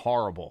absolutely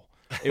horrible.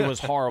 It was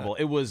horrible.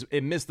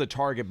 It missed the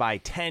target by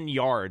 10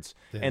 yards,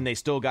 and they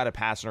still got a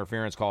pass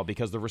interference call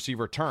because the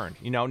receiver turned.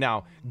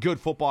 Now, good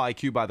football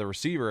IQ by the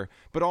receiver,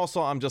 but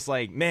also I'm just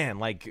like,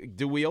 man,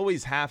 do we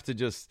always have to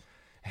just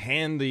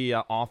hand the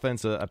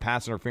offense a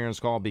pass interference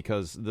call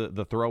because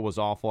the throw was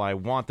awful? I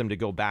want them to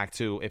go back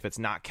to if it's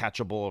not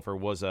catchable, if it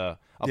was a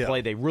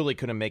play they really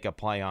couldn't make a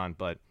play on,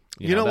 but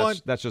you know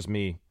what? That's just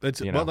me.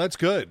 Well, that's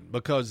good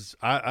because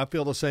I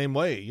feel the same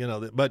way.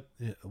 But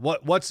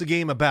what's the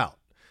game about?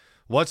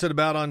 What's it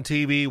about on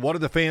TV? What do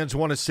the fans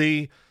want to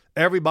see?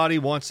 Everybody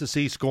wants to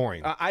see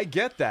scoring. I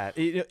get that.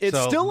 It's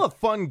still a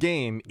fun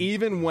game,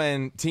 even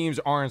when teams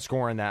aren't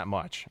scoring that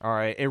much. All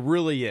right, it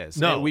really is.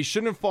 No, and we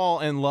shouldn't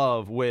fall in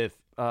love with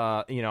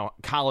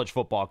college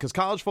football, because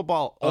college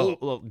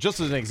football. Just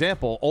as an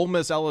example, Ole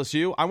Miss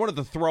LSU. I wanted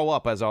to throw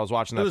up as I was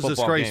watching that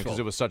football game because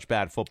it was such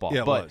bad football.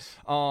 Yeah, but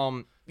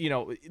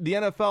the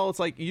NFL, it's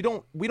like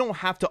we don't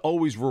have to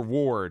always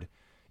reward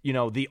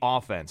the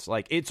offense.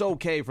 Like, it's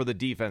okay for the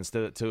defense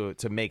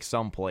to make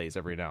some plays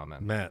every now and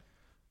then. Matt.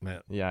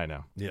 Yeah, I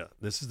know. Yeah,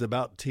 this is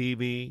about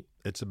TV.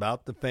 It's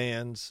about the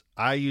fans.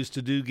 I used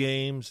to do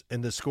games,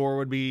 and the score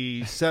would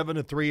be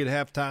 7-3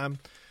 at halftime,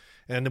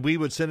 and we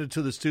would send it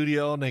to the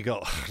studio, and they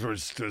go,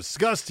 it's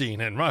disgusting,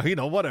 and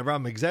whatever.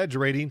 I'm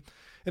exaggerating,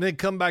 and then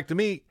come back to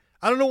me.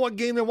 I don't know what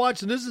game they're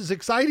watching. This is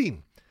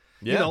exciting.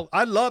 Yeah.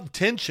 I love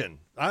tension.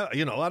 I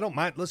don't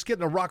mind. Let's get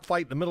in a rock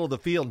fight in the middle of the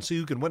field and see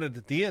who can win it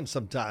at the end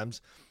sometimes.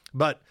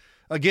 But,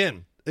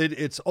 again,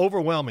 it's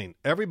overwhelming.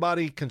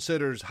 Everybody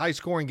considers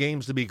high-scoring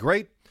games to be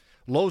great,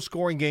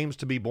 low-scoring games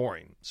to be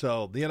boring.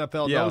 So the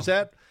NFL knows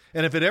that.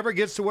 And if it ever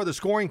gets to where the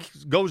scoring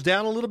goes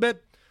down a little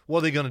bit, what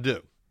are they going to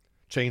do?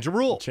 Change the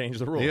rule. Change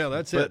the rule. Yeah,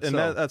 that's it. And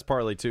that's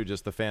partly, too,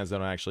 just the fans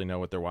don't actually know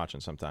what they're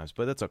watching sometimes.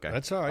 But that's okay.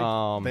 That's all right.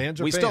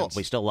 Fans are fans.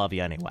 We still love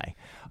you anyway.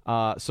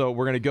 So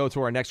we're going to go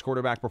to our next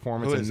quarterback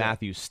performance in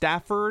Matthew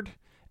Stafford.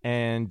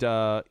 And,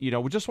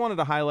 we just wanted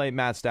to highlight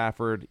Matt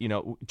Stafford,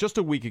 just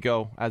a week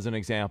ago as an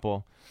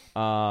example.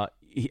 I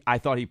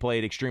thought he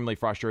played extremely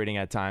frustrating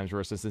at times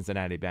versus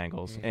Cincinnati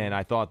Bengals. Mm-hmm. And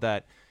I thought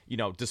that,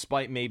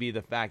 despite maybe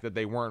the fact that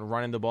they weren't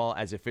running the ball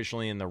as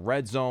efficiently in the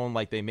red zone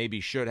like they maybe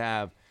should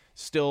have,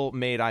 still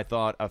made, I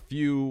thought, a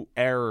few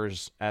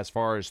errors as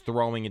far as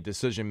throwing and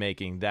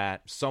decision-making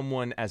that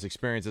someone as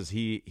experienced as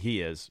he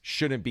is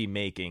shouldn't be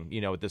making,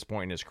 at this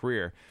point in his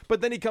career.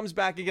 But then he comes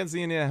back against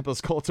the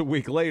Indianapolis Colts a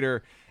week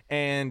later,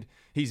 and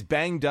he's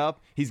banged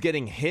up. He's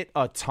getting hit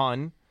a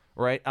ton,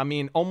 right? I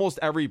mean, almost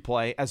every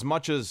play, as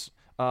much as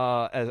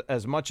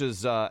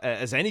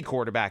any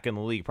quarterback in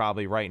the league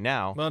probably right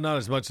now. Well, not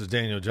as much as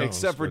Daniel Jones.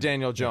 Except for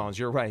Daniel Jones,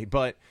 you're right.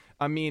 But,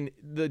 I mean,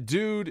 the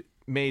dude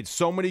made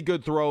so many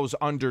good throws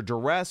under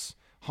duress,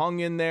 hung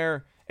in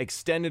there,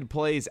 extended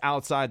plays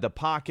outside the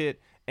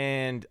pocket,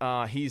 and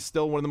he's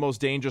still one of the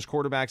most dangerous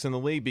quarterbacks in the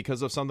league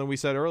because of something we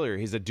said earlier.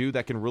 He's a dude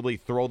that can really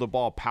throw the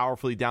ball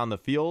powerfully down the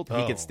field.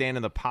 He can stand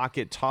in the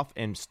pocket tough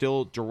and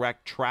still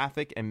direct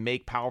traffic and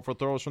make powerful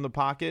throws from the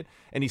pocket,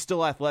 and he's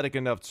still athletic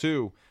enough,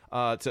 too,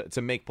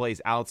 to make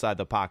plays outside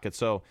the pocket.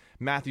 So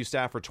Matthew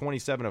Stafford,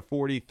 27 of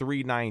 40,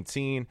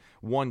 319,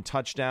 1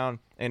 touchdown.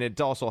 And it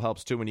also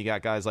helps, too, when you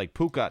got guys like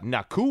Puka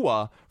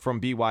Nacua from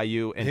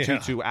BYU and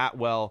Tutu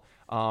Atwell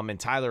and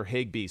Tyler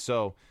Higbee.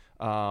 So,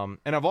 and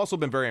I've also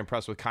been very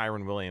impressed with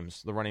Kyron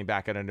Williams, the running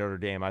back out of Notre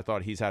Dame. I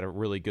thought he's had a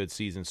really good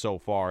season so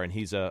far, and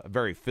he's a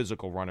very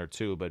physical runner,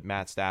 too. But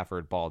Matt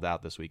Stafford balled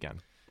out this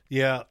weekend.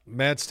 Yeah,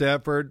 Matt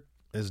Stafford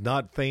is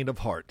not faint of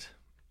heart.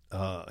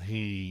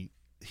 He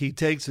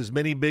takes as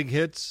many big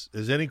hits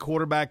as any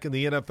quarterback in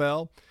the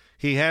NFL.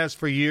 He has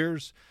for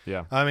years.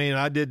 Yeah. I mean,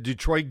 I did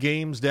Detroit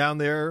games down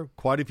there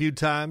quite a few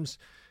times.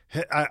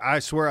 I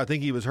swear I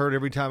think he was hurt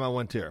every time I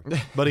went there.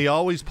 But he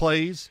always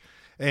plays.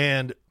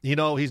 And,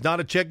 he's not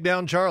a check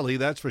down Charlie,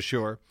 that's for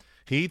sure.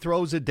 He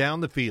throws it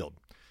down the field.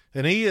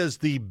 And he is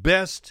the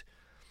best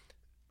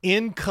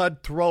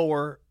in-cut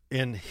thrower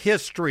in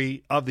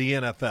history of the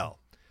NFL.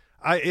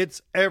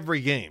 It's every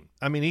game.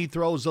 I mean, he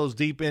throws those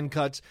deep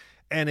in-cuts.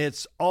 And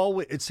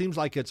it seems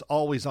like it's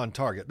always on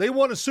target. They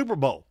won a Super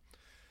Bowl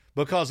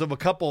because of a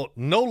couple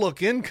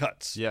no-look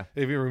in-cuts,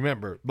 if you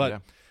remember.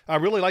 But I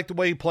really like the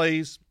way he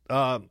plays.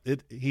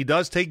 He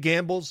does take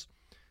gambles.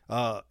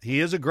 He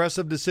is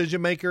aggressive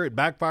decision-maker. It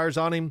backfires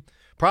on him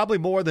probably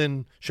more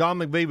than Sean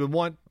McVay would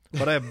want,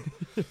 but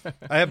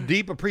I have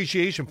deep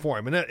appreciation for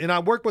him. And I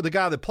work with a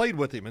guy that played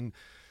with him,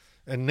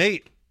 and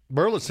Nate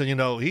Burleson,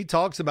 he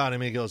talks about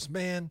him. He goes,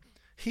 man,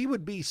 he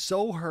would be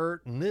so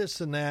hurt and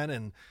this and that,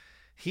 and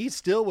he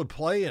still would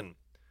play. And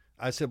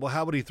I said, well,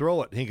 how would he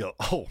throw it? And he goes,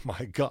 oh,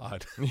 my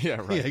God. Yeah,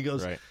 right. Yeah, he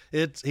goes, right.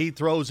 He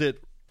throws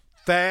it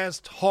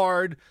fast,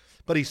 hard,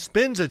 but he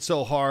spins it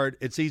so hard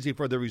it's easy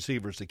for the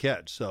receivers to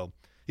catch. So,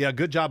 yeah,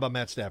 good job on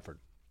Matt Stafford.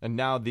 And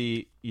now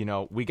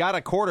we got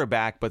a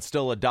quarterback, but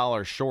still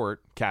 $1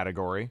 short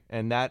category,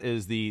 and that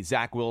is the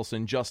Zach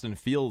Wilson, Justin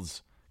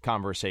Fields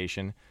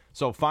conversation.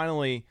 So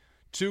finally,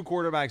 two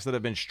quarterbacks that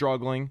have been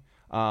struggling,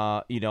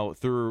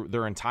 through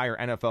their entire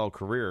NFL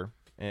career,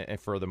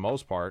 for the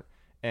most part,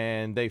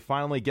 and they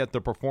finally get the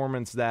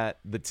performance that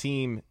the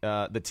team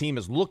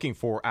is looking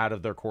for out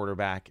of their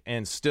quarterback,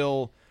 and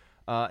still.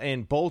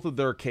 In both of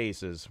their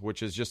cases,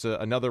 which is just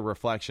another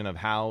reflection of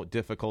how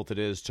difficult it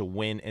is to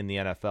win in the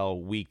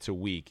NFL week to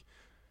week,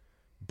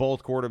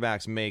 both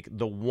quarterbacks make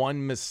the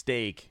one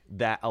mistake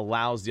that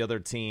allows the other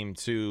team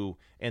to,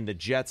 in the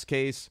Jets'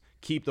 case,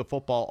 keep the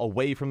football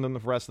away from them the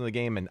rest of the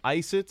game and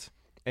ice it.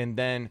 And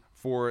then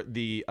for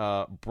the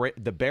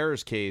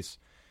Bears' case,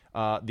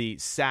 the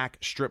sack,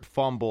 strip,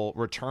 fumble,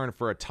 return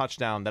for a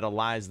touchdown that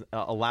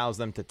allows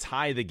them to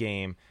tie the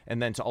game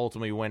and then to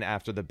ultimately win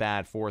after the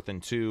bad 4th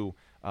and 2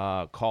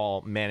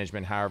 call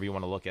management, however you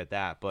want to look at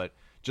that. But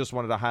just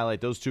wanted to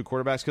highlight those two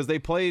quarterbacks because they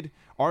played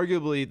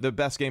arguably the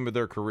best game of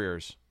their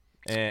careers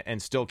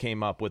and still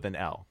came up with an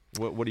L.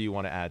 What do you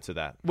want to add to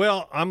that?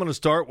 Well, I'm going to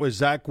start with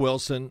Zach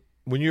Wilson.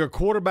 When you're a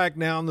quarterback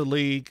now in the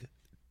league,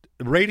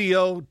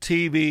 radio,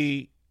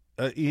 TV,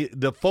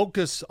 the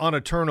focus on a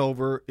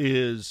turnover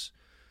it's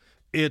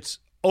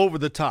over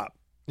the top.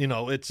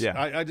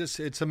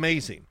 It's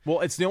amazing.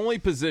 Well, it's the only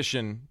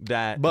position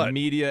that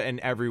media and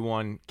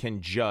everyone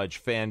can judge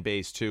fan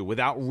base to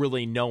without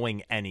really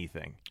knowing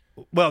anything.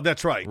 Well,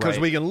 that's right, because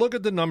we can look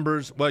at the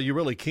numbers. Well, you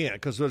really can't,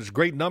 because there's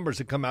great numbers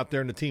that come out there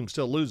and the team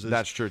still loses.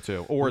 That's true,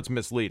 too, or it's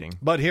misleading.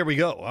 But here we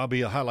go. I'll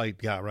be a highlight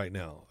guy right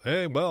now.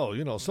 Hey, well,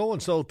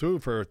 so-and-so threw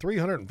for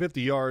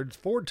 350 yards,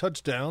 4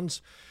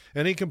 touchdowns,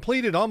 and he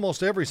completed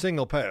almost every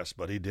single pass,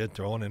 but he did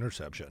throw an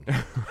interception.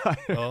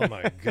 Oh,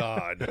 my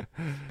God.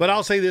 But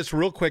I'll say this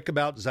real quick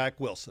about Zach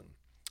Wilson.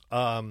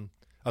 I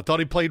thought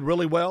he played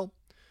really well.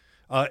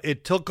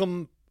 It took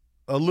him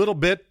a little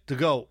bit to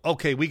go,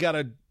 okay, we got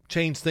to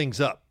change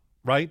things up,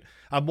 right?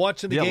 I'm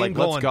watching the game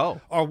going, let's go.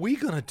 Are we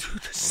going to do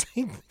the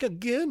same thing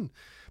again?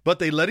 But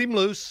they let him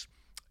loose,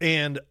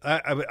 and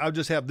I'll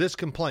just have this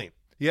complaint.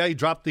 Yeah, he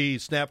dropped the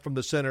snap from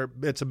the center.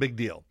 It's a big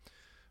deal.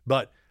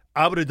 But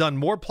I would have done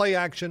more play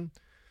action.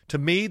 To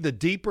me, the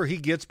deeper he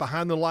gets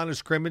behind the line of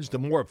scrimmage, the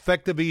more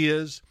effective he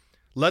is.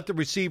 Let the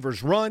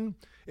receivers run.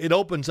 It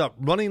opens up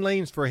running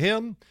lanes for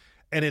him,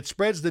 and it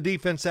spreads the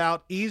defense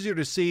out, easier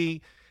to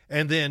see.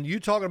 And then you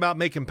talking about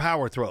making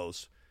power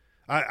throws.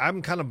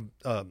 I'm kind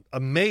of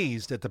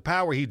amazed at the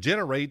power he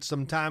generates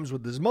sometimes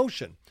with his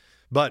motion.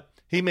 But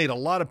he made a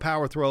lot of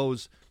power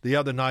throws the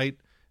other night.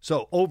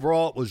 So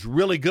overall, it was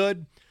really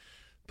good.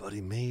 But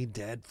he made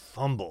that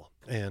fumble.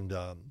 And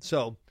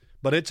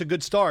but it's a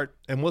good start,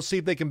 and we'll see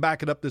if they can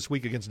back it up this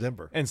week against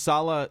Denver. And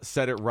Saleh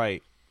said it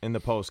right in the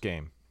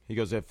postgame. He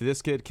goes, if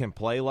this kid can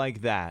play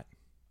like that,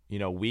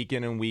 week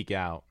in and week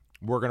out,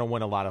 we're going to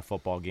win a lot of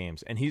football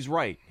games. And he's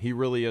right. He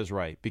really is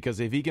right.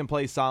 Because if he can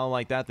play Saleh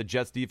like that, the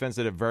Jets defense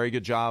did a very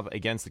good job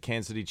against the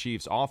Kansas City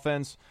Chiefs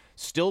offense.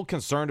 Still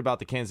concerned about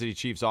the Kansas City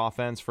Chiefs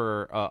offense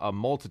for a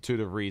multitude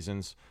of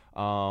reasons.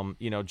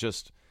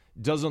 Just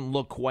doesn't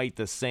look quite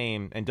the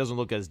same and doesn't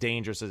look as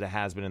dangerous as it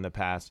has been in the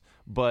past.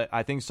 But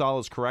I think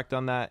Saleh's correct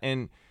on that.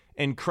 And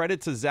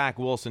credit to Zach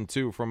Wilson,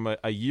 too, from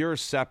a year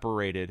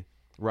separated,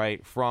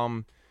 right,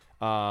 from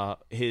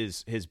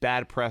his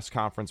bad press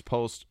conference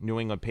post New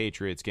England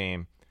Patriots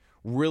game.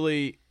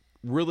 Really,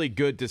 really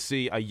good to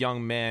see a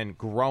young man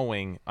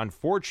growing,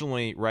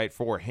 unfortunately, right,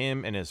 for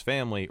him and his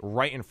family,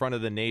 right in front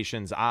of the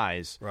nation's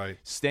eyes. Right.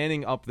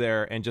 Standing up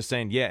there and just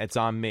saying, yeah, it's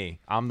on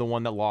me. I'm the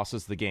one that lost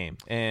us the game.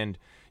 And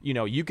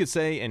you could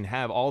say and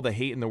have all the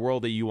hate in the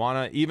world that you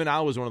want to. Even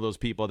I was one of those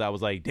people that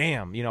was like,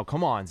 damn,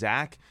 come on,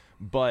 Zach.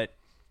 But,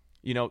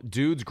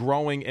 dude's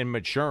growing and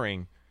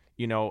maturing,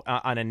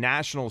 on a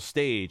national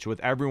stage with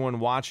everyone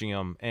watching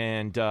him.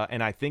 And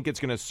I think it's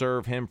going to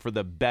serve him for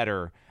the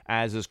better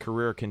as his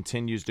career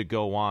continues to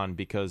go on,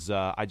 because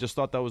I just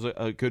thought that was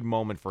a good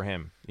moment for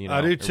him.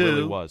 I do too. It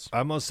really was.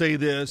 I'm going to say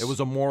this. It was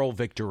a moral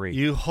victory.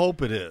 You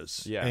hope it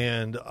is. Yeah.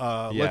 And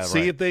let's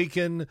see if they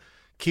can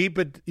keep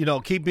it.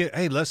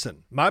 Hey,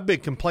 listen, my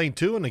big complaint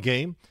too in the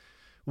game,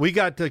 we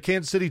got the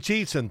Kansas City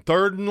Chiefs in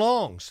 3rd and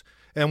longs,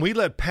 and we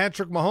let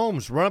Patrick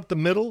Mahomes run up the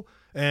middle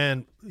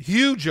and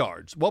huge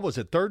yards. What was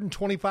it, 3rd and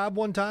 25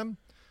 one time?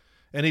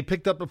 and he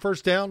picked up the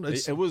first down.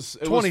 It was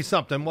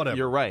 20-something, whatever.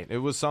 You're right. It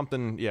was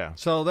something, yeah.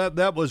 So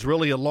that was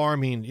really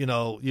alarming.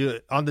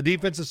 On the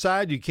defensive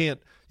side, you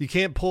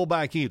can't pull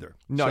back either.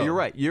 No, you're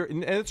right.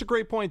 And it's a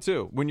great point,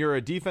 too. When you're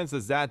a defense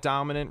that's that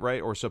dominant,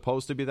 right, or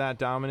supposed to be that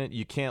dominant,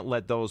 you can't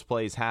let those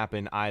plays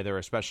happen either,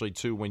 especially,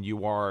 too, when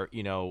you are,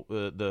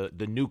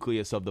 the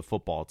nucleus of the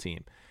football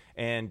team.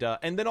 And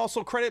then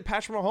also credit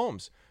Patrick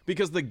Mahomes,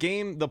 because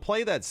the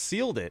play that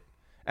sealed it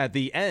at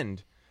the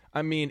end,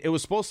 I mean, it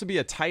was supposed to be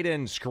a tight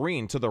end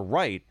screen to the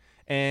right,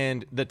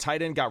 and the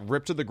tight end got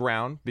ripped to the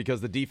ground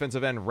because the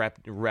defensive end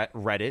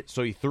read it,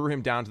 so he threw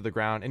him down to the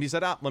ground, and he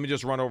said, let me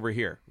just run over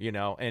here,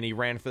 and he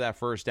ran for that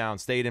first down,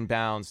 stayed in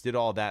bounds, did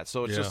all that.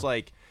 So it's just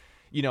like,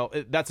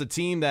 that's a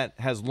team that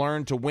has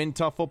learned to win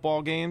tough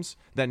football games,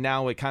 that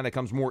now it kind of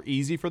comes more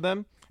easy for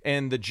them.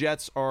 And the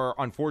Jets are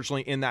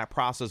unfortunately in that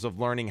process of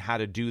learning how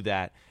to do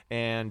that.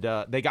 And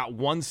they got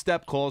one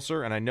step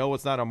closer. And I know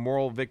it's not a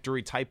moral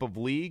victory type of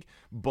league,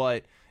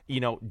 but,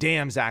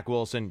 damn, Zach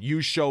Wilson,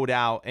 you showed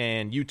out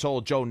and you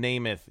told Joe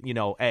Namath,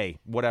 hey,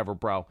 whatever,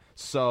 bro.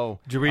 So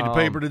did you read the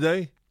paper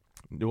today?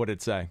 What did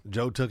it say?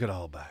 Joe took it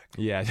all back.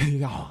 Yeah.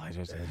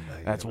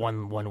 That's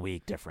one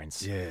week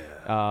difference. Yeah.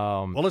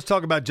 Well, let's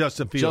talk about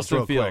Justin Fields.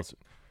 Quick.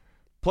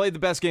 Played the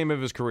best game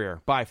of his career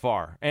by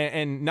far.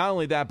 And not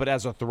only that, but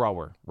as a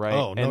thrower, right?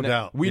 Oh, no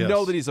doubt. We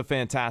know that he's a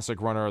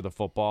fantastic runner of the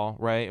football,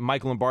 right?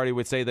 Mike Lombardi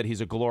would say that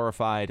he's a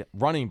glorified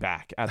running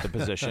back at the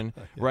position,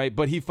 right?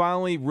 But he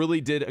finally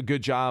really did a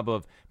good job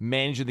of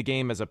managing the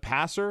game as a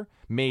passer,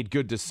 made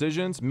good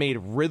decisions, made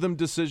rhythm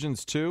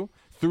decisions too,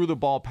 threw the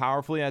ball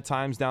powerfully at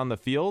times down the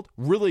field.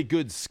 Really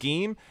good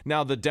scheme.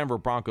 Now, the Denver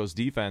Broncos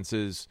defense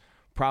is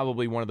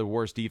probably one of the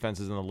worst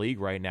defenses in the league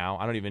right now.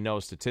 I don't even know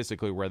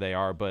statistically where they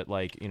are, but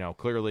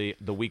clearly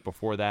the week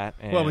before that.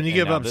 Well, when you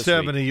give up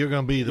 70, you're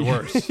going to be the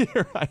worst.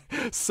 You're right.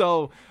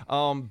 So,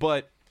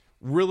 but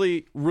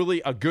really,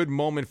 really a good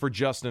moment for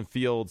Justin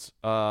Fields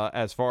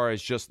as far as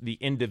just the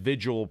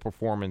individual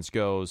performance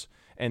goes.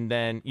 And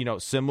then,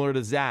 similar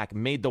to Zach,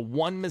 made the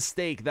one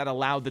mistake that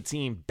allowed the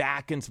team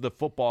back into the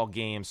football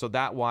game. So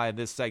that's why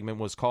this segment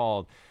was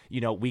called,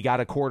 we got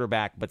a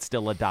quarterback, but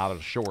still a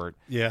dollar short.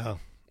 Yeah.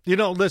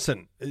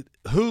 Listen,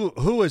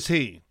 who is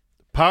he?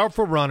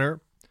 Powerful runner,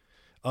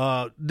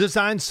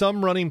 designed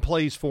some running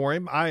plays for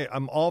him.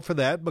 I'm all for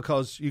that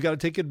because you got to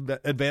take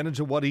advantage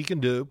of what he can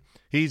do.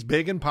 He's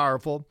big and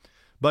powerful,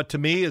 but to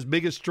me, his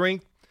biggest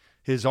strength,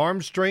 his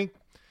arm strength,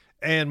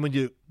 and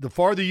the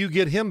farther you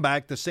get him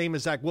back, the same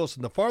as Zach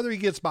Wilson, the farther he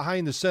gets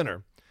behind the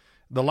center,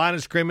 the line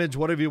of scrimmage,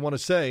 whatever you want to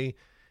say,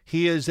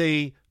 he is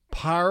a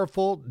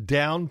powerful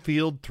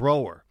downfield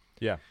thrower.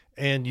 Yeah.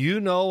 And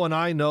and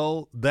I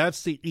know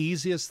that's the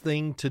easiest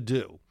thing to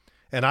do.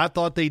 And I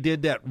thought they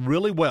did that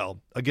really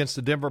well against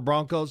the Denver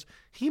Broncos.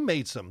 He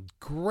made some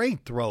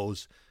great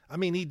throws. I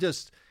mean,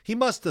 he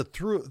must have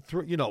threw,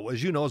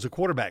 as you know, as a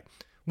quarterback.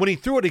 When he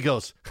threw it, he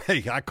goes,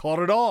 hey, I caught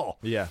it all.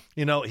 Yeah.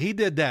 He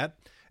did that.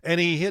 And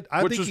he hit,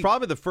 which was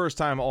probably the first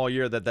time all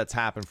year that's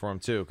happened for him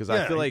too, because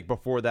I feel like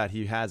before that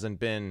he hasn't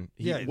been.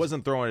 He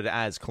wasn't throwing it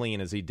as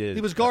clean as he did.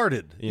 He was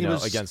guarded,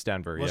 against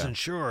Denver. Wasn't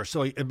sure.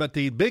 So, but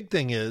the big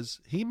thing is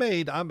he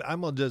made. I'm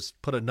gonna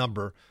just put a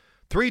number.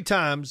 3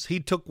 times he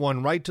took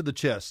one right to the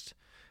chest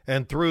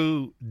and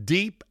threw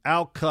deep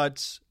out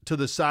cuts to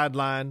the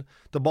sideline.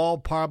 The ball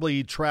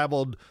probably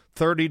traveled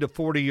 30 to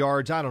 40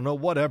 yards. I don't know,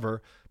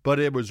 whatever. But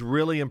it was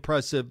really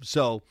impressive.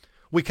 So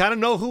we kind of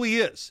know who he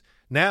is.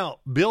 Now,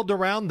 build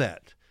around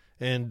that,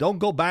 and don't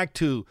go back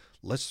to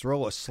let's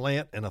throw a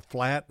slant and a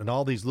flat and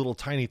all these little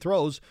tiny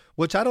throws,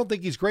 which I don't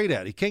think he's great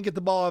at. He can't get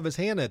the ball out of his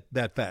hand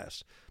that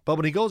fast. But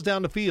when he goes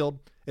down the field,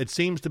 it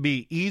seems to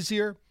be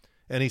easier,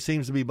 and he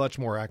seems to be much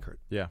more accurate.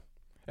 Yeah.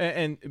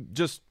 And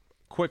just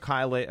quick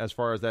highlight as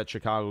far as that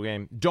Chicago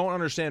game. Don't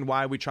understand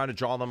why we try to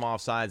draw them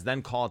offsides,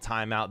 then call a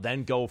timeout,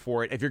 then go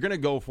for it. If you're going to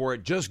go for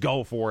it, just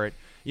go for it.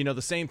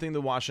 The same thing the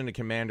Washington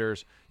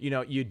Commanders.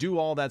 You do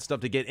all that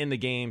stuff to get in the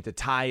game, to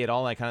tie it,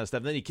 all that kind of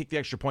stuff. Then you kick the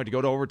extra point to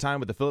go to overtime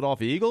with the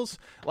Philadelphia Eagles.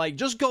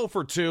 Just go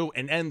for 2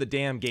 and end the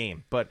damn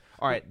game. But,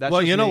 all right. That's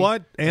well, you know me.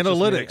 what?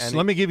 Analytics.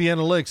 Let me give you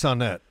analytics on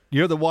that.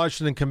 You're the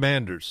Washington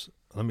Commanders.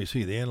 Let me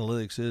see. The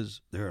analytics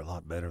is they're a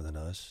lot better than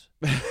us.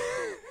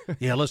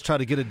 Yeah, let's try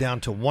to get it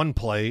down to one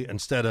play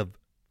instead of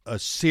a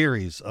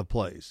series of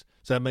plays.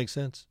 Does that make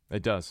sense?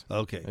 It does.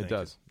 Okay. It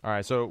does. All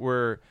right, so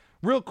we're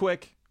real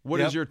quick.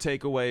 What is your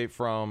takeaway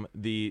from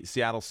the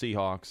Seattle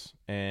Seahawks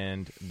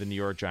and the New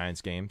York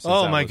Giants game?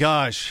 Oh, my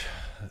gosh.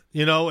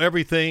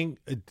 Everything.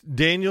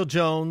 Daniel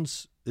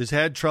Jones has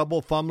had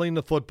trouble fumbling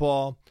the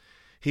football.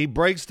 He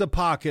breaks the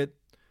pocket.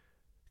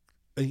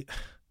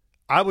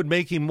 I would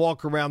make him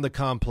walk around the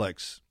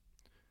complex.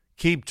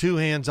 Keep 2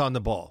 hands on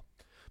the ball.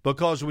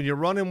 Because when you're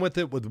running with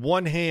it with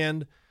one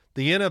hand,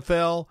 the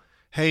NFL,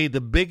 hey, the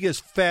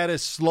biggest,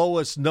 fattest,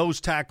 slowest nose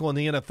tackle in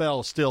the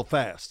NFL is still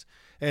fast.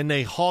 And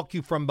they hawk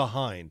you from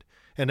behind.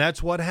 And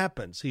that's what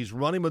happens. He's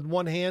running with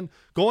one hand,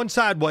 going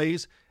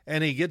sideways,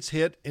 and he gets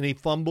hit, and he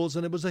fumbles,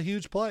 and it was a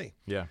huge play.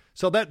 Yeah.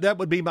 So that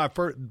would be my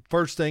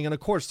first thing. And, of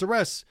course, the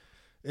rest,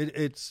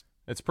 it's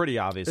pretty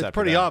obvious. It's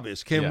pretty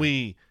obvious. Can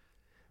we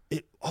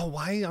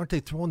why aren't they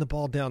throwing the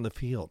ball down the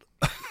field?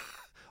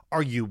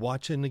 Are you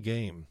watching the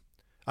game?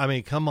 I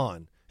mean, come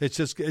on.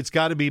 It's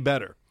got to be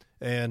better.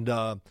 And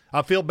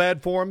I feel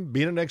bad for him,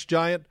 being an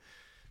ex-Giant.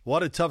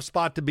 What a tough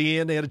spot to be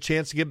in. They had a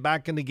chance to get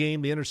back in the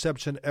game, the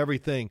interception,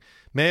 everything.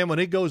 Man, when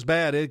it goes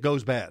bad, it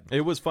goes bad.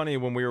 It was funny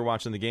when we were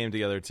watching the game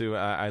together, too.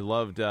 I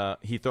loved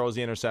he throws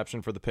the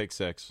interception for the pick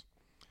six.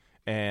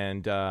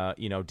 And,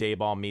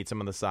 Dayball meets him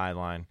on the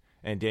sideline.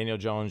 And Daniel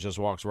Jones just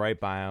walks right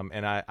by him.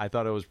 And I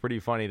thought it was pretty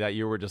funny that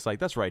you were just like,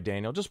 that's right,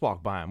 Daniel, just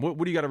walk by him. What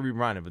do you got to be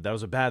reminded of? That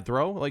was a bad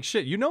throw? Like,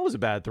 shit, it was a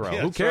bad throw.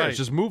 Yeah, who cares? right.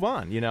 Just move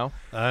on,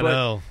 I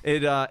know.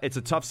 It's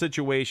a tough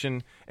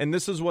situation. And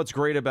this is what's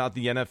great about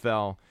the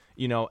NFL.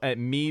 At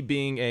me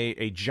being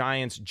a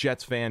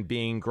Giants-Jets fan,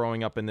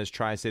 growing up in this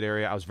tri-state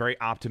area, I was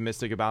very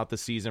optimistic about the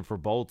season for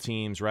both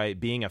teams, right?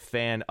 Being a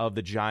fan of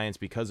the Giants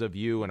because of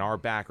you and our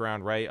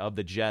background, right, of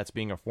the Jets,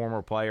 being a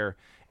former player.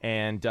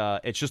 And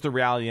it's just the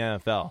reality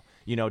of the NFL.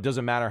 It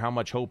doesn't matter how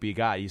much hope you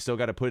got. You still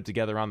got to put it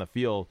together on the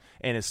field.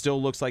 And it still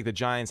looks like the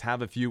Giants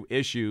have a few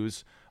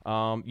issues,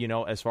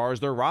 as far as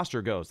their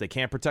roster goes. They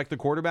can't protect the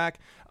quarterback.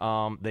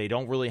 They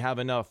don't really have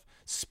enough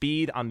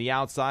speed on the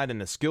outside in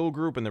the skill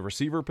group and the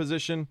receiver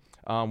position,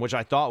 which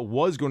I thought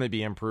was going to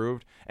be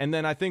improved. And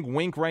then I think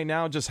Wink right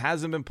now just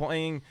hasn't been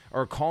playing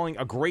or calling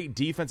a great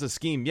defensive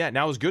scheme yet.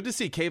 Now, it was good to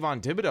see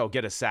Kayvon Thibodeau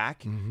get a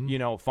sack,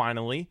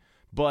 finally.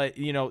 But,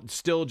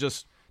 still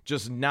just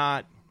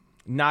not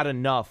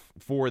enough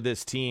for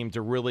this team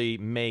to really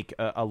make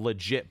a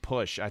legit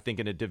push, I think,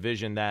 in a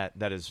division that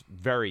is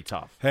very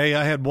tough. Hey,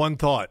 I had one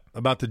thought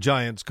about the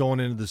Giants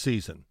going into the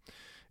season.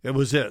 It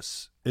was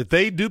this. If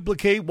they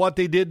duplicate what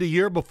they did the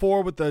year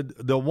before with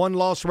the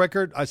one-loss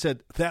record, I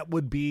said that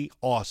would be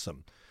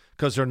awesome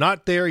because they're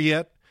not there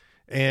yet.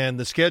 And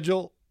the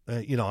schedule,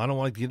 I don't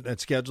want to get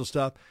that schedule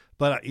stuff,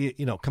 but,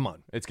 come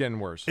on. It's getting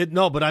worse.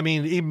 But I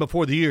mean, even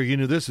before the year, you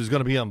knew this was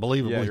going to be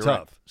unbelievably tough.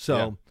 Right.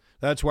 So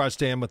that's where I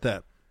stand with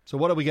that. So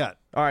what do we got?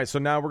 All right, so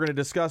now we're going to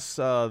discuss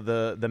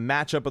the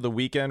matchup of the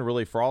weekend,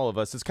 really, for all of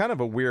us. It's kind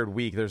of a weird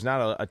week. There's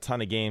not a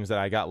ton of games that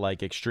I got,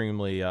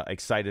 extremely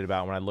excited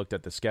about when I looked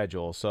at the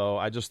schedule. So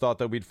I just thought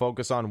that we'd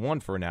focus on one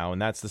for now, and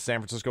that's the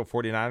San Francisco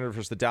 49ers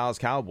versus the Dallas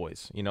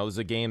Cowboys. This is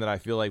a game that I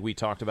feel like we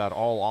talked about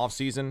all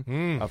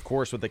offseason. Of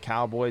course, with the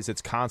Cowboys,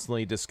 it's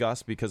constantly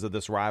discussed because of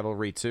this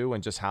rivalry, too,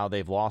 and just how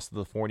they've lost to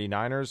the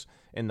 49ers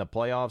in the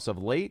playoffs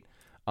of late.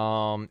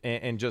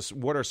 And just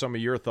what are some of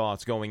your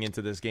thoughts going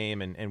into this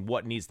game and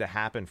what needs to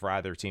happen for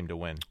either team to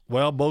win?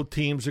 Well, both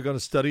teams are going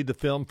to study the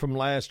film from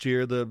last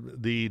year,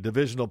 the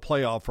divisional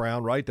playoff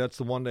round, right? That's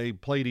the one they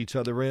played each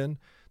other in.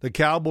 The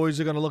Cowboys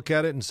are going to look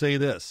at it and say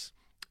this.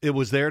 It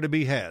was there to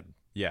be had.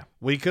 Yeah.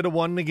 We could have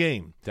won the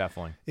game.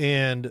 Definitely.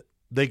 And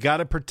they got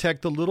to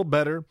protect a little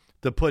better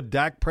to put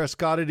Dak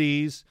Prescott at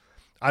ease.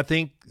 I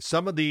think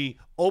some of the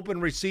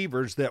open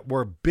receivers that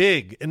were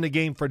big in the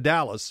game for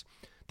Dallas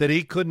that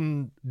he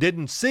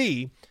didn't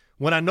see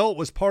when I know it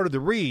was part of the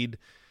read,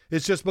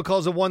 it's just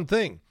because of one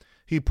thing.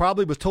 He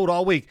probably was told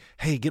all week,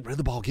 hey, get rid of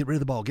the ball, get rid of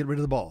the ball, get rid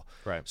of the ball.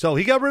 Right. So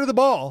he got rid of the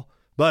ball,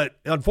 but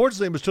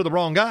unfortunately it was to the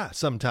wrong guy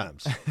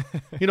sometimes.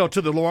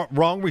 To the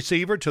wrong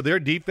receiver, to their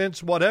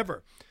defense,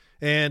 whatever.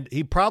 And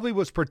he probably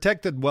was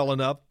protected well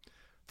enough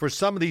for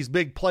some of these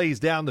big plays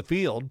down the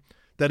field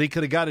that he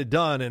could have got it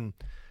done. And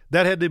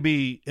that had to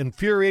be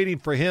infuriating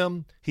for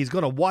him. He's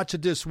going to watch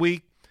it this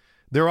week.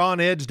 They're on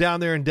edge down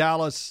there in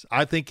Dallas.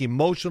 I think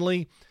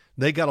emotionally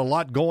they got a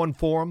lot going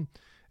for them,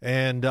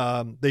 and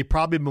they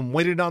probably been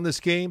waiting on this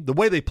game the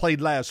way they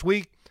played last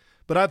week.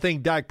 But I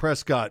think Dak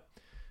Prescott,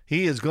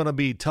 he is going to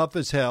be tough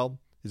as hell.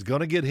 He's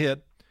going to get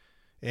hit,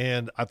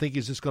 and I think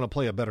he's just going to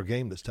play a better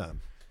game this time.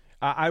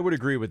 I would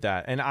agree with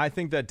that, and I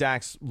think that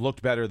Dak's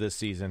looked better this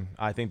season.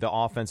 I think the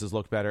offense has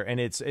looked better, and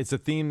it's a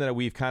theme that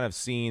we've kind of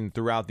seen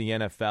throughout the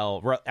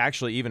NFL,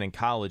 actually even in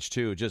college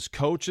too. Just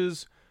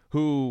coaches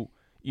who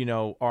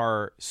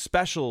are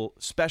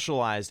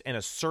specialized in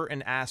a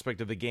certain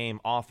aspect of the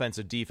game,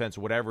 offensive, defense,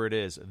 whatever it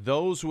is.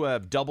 Those who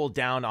have doubled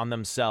down on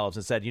themselves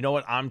and said, you know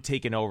what, I'm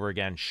taking over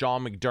again.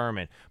 Sean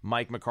McDermott,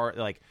 Mike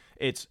McCarthy,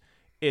 it's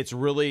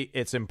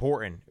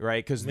important,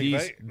 right? Because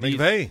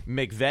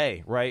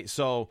McVay, right?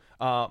 So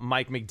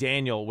Mike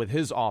McDaniel with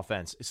his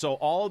offense. So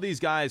all of these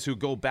guys who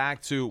go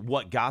back to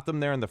what got them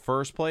there in the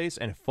first place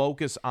and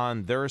focus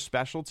on their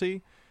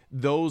specialty,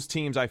 those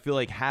teams I feel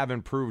like have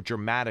improved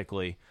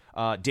dramatically.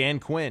 Dan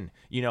Quinn,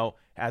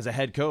 as a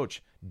head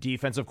coach,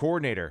 defensive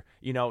coordinator,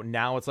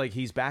 now it's like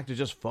he's back to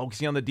just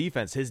focusing on the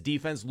defense. His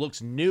defense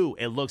looks new.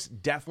 It looks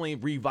definitely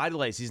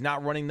revitalized. He's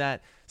not running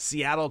that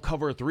Seattle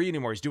cover 3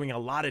 anymore. He's doing a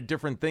lot of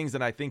different things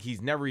that I think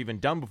he's never even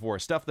done before,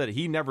 stuff that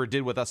he never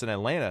did with us in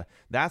Atlanta.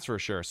 That's for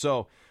sure.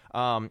 So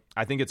I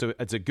think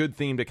it's a good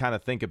theme to kind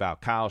of think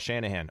about. Kyle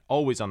Shanahan,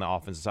 always on the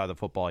offensive side of the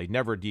football. He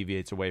never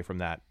deviates away from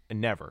that.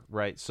 Never,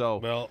 right? So,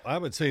 well, I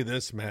would say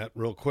this, Matt,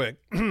 real quick.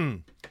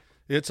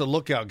 It's a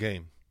lookout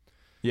game.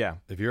 Yeah.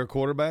 If you're a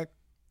quarterback.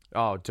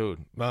 Oh,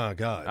 dude. My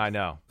God. I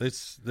know.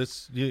 These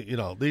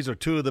are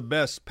two of the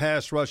best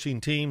pass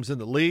rushing teams in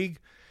the league.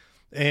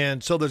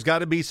 And so there's got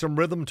to be some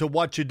rhythm to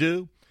what you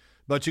do.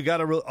 but you got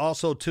to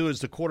also, too, as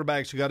the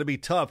quarterbacks, you got to be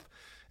tough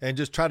and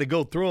just try to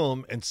go through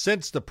them and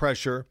sense the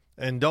pressure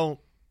and don't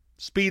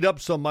speed up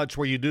so much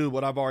where you do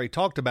what I've already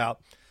talked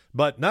about.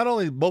 But not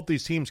only both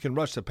these teams can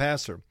rush the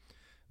passer,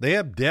 they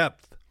have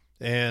depth,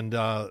 and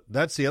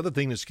that's the other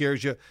thing that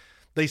scares you.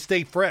 They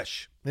stay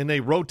fresh, and they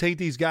rotate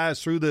these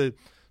guys through the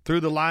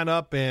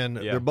lineup, and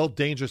they're both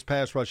dangerous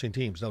pass-rushing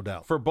teams, no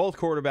doubt. For both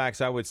quarterbacks,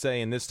 I would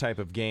say in this type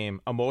of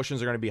game,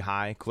 emotions are going to be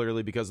high,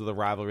 clearly because of the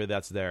rivalry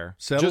that's there.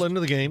 Settle into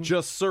the game.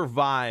 Just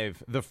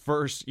survive the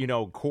first,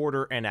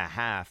 quarter and a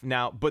half.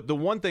 Now, but the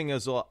one thing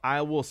is,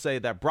 I will say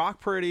that Brock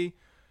Purdy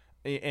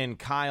and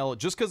Kyle,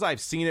 just because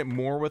I've seen it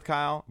more with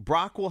Kyle,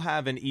 Brock will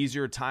have an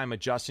easier time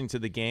adjusting to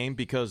the game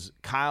because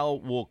Kyle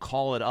will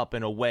call it up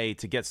in a way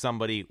to get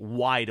somebody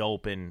wide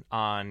open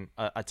on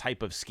a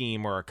type of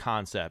scheme or a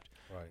concept.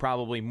 Right.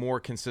 Probably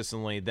more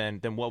consistently than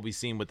what we've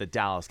seen with the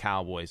Dallas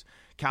Cowboys.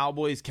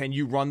 Cowboys, can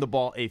you run the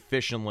ball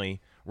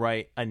efficiently,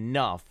 right,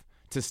 enough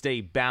to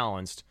stay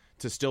balanced,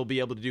 to still be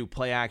able to do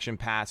play-action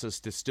passes,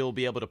 to still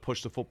be able to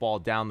push the football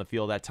down the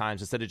field at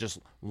times instead of just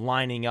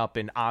lining up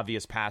in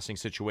obvious passing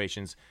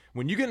situations.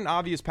 When you get in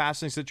obvious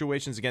passing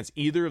situations against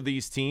either of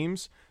these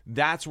teams,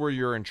 that's where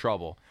you're in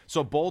trouble.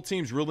 So both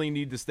teams really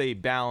need to stay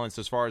balanced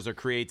as far as their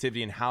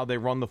creativity and how they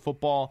run the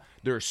football,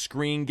 their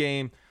screen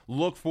game.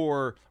 Look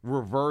for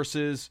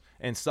reverses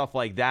and stuff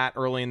like that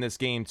early in this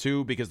game,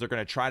 too, because they're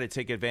going to try to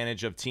take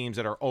advantage of teams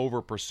that are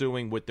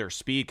over-pursuing with their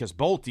speed because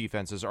both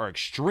defenses are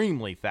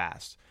extremely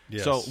fast.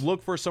 Yes. So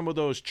look for some of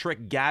those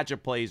trick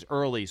gadget plays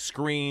early,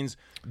 screens,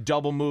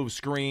 double move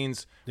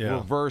screens,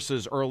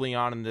 reverses early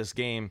on in this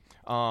game.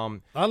 I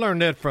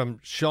learned that from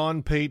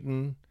Sean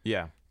Payton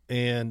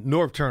and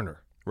Norv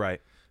Turner.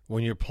 Right.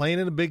 When you're playing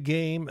in a big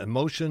game,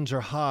 emotions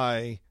are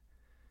high.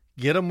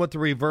 Get them with the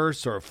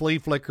reverse or a flea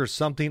flicker,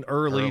 something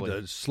early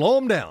to slow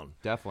them down.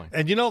 Definitely.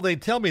 And, they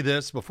tell me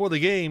this before the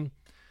game.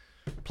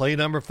 Play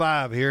number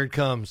 5, here it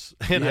comes.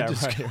 And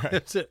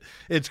right.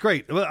 It's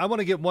great. I want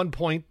to get one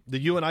point that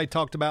you and I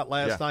talked about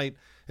last night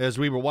as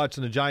we were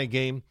watching the Giant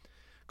game.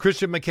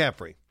 Christian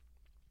McCaffrey.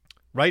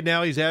 Right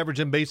now he's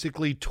averaging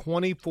basically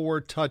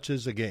 24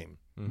 touches a game.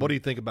 Mm-hmm. What do you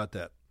think about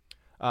that?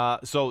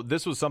 So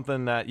this was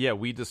something that,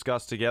 we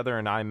discussed together,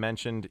 and I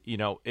mentioned,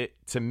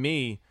 to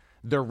me,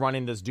 they're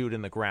running this dude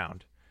in the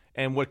ground.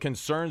 And what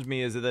concerns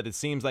me is that it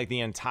seems like the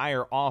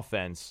entire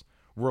offense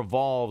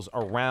revolves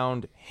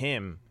around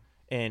him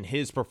and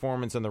his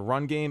performance in the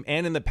run game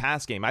and in the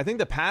pass game. I think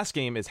the pass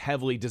game is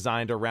heavily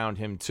designed around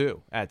him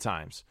too at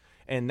times.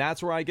 And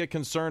that's where I get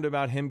concerned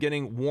about him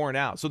getting worn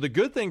out. So the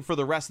good thing for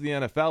the rest of the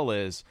NFL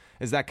is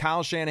that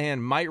Kyle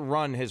Shanahan might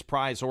run his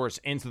prize horse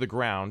into the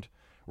ground,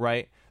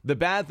 right? The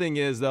bad thing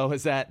is, though,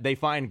 is that they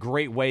find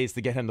great ways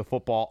to get him the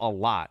football a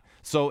lot.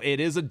 So it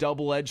is a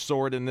double-edged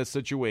sword in this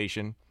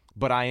situation,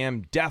 but I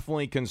am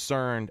definitely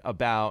concerned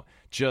about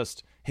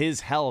just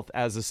his health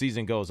as the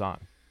season goes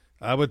on.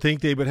 I would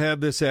think they would have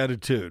this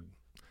attitude.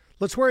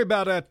 Let's worry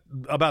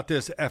about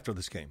this after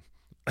this game.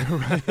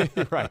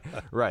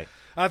 Right.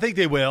 I think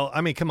they will.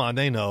 I mean, come on,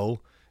 they know.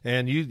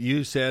 And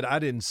you said, I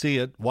didn't see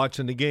it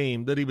watching the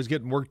game, that he was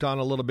getting worked on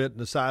a little bit in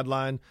the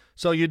sideline.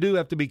 So you do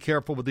have to be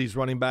careful with these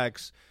running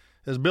backs.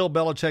 As Bill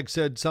Belichick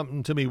said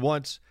something to me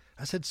once,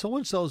 I said,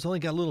 so-and-so's only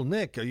got a little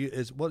nick.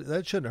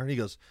 That shouldn't hurt. He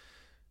goes,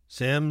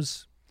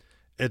 Sims,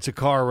 it's a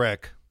car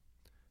wreck.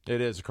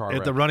 It is a car wreck.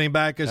 If the running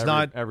back is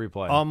not every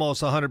play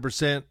almost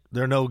 100%,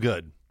 they're no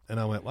good. And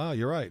I went, wow,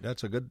 you're right.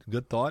 That's a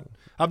good thought.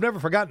 I've never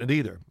forgotten it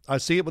either. I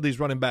see it with these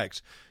running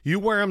backs. You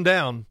wear them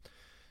down,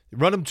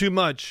 run them too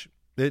much,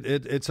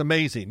 it's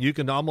amazing. You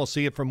can almost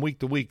see it from week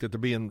to week that they're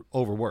being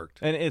overworked.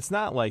 And it's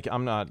not like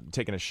I'm not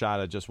taking a shot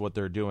at just what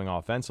they're doing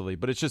offensively,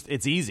 but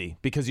it's easy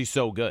because he's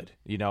so good.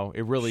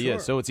 It really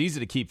is. So it's easy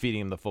to keep feeding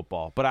him the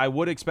football. But I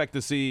would expect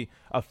to see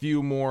a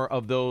few more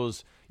of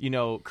those,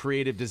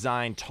 creative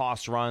design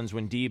toss runs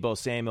when Deebo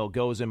Samuel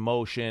goes in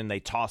motion. They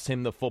toss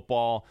him the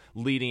football,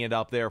 leading it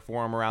up there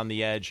for him around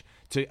the edge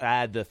to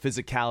add the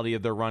physicality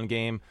of their run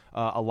game.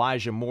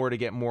 Elijah Moore to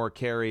get more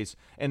carries.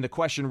 And the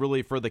question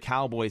really for the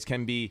Cowboys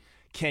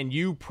can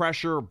you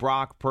pressure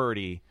Brock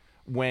Purdy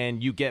when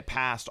you get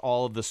past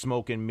all of the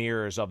smoke and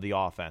mirrors of the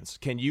offense?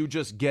 Can you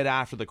just get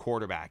after the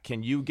quarterback?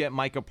 Can you get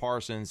Micah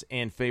Parsons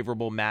in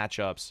favorable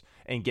matchups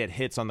and get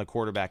hits on the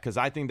quarterback? Because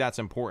I think that's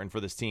important for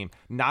this team.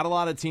 Not a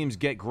lot of teams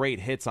get great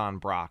hits on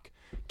Brock.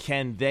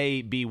 Can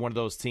they be one of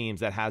those teams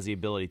that has the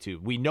ability to?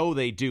 We know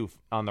they do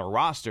on their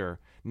roster.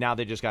 Now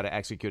they just got to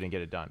execute and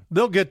get it done.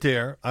 They'll get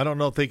there. I don't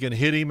know if they can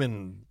hit him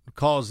and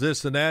cause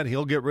this and that.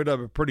 He'll get rid of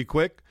it pretty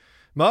quick.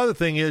 My other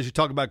thing is, you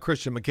talk about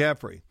Christian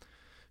McCaffrey.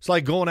 It's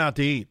like going out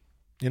to eat.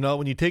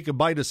 When you take a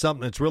bite of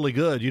something that's really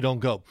good, you don't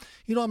go,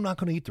 I'm not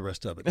going to eat the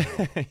rest of it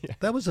now.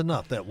 That was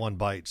enough, that one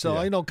bite. So,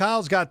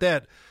 Kyle's got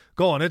that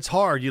going. It's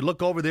hard. You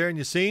look over there and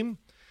you see him,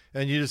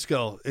 and you just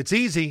go, it's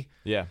easy.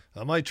 Yeah.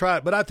 I might try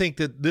it. But I think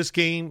that this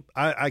game,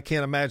 I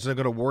can't imagine they're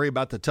going to worry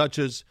about the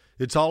touches.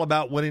 It's all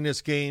about winning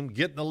this game,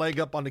 getting the leg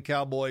up on the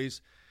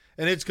Cowboys,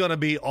 and it's going to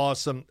be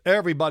awesome.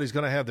 Everybody's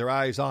going to have their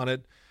eyes on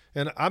it.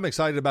 And I'm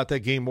excited about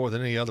that game more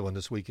than any other one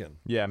this weekend.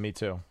 Yeah, me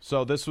too.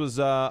 So this was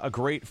a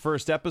great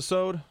first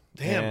episode.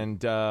 Damn.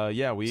 And,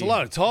 it's a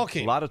lot of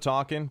talking. A lot of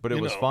talking, but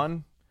it was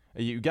fun.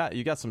 You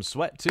got some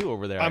sweat, too,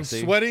 over there. I'm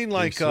sweating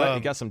like...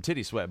 You got some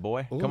titty sweat,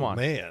 boy. Ooh, Come on.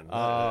 Man.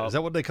 Is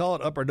that what they call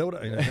it? Upper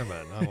Dota? Never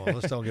mind. Well,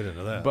 let's don't get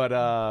into that.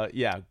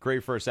 But,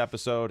 great first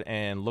episode,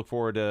 and look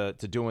forward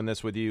to doing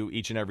this with you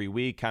each and every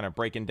week, kind of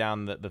breaking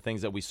down the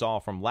things that we saw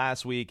from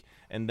last week,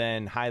 and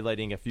then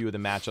highlighting a few of the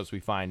matchups we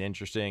find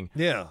interesting.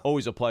 Yeah.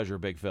 Always a pleasure,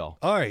 Big Phil.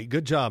 All right.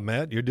 Good job,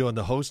 Matt. You're doing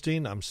the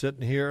hosting. I'm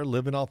sitting here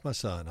living off my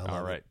son.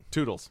 All right.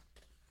 Toodles.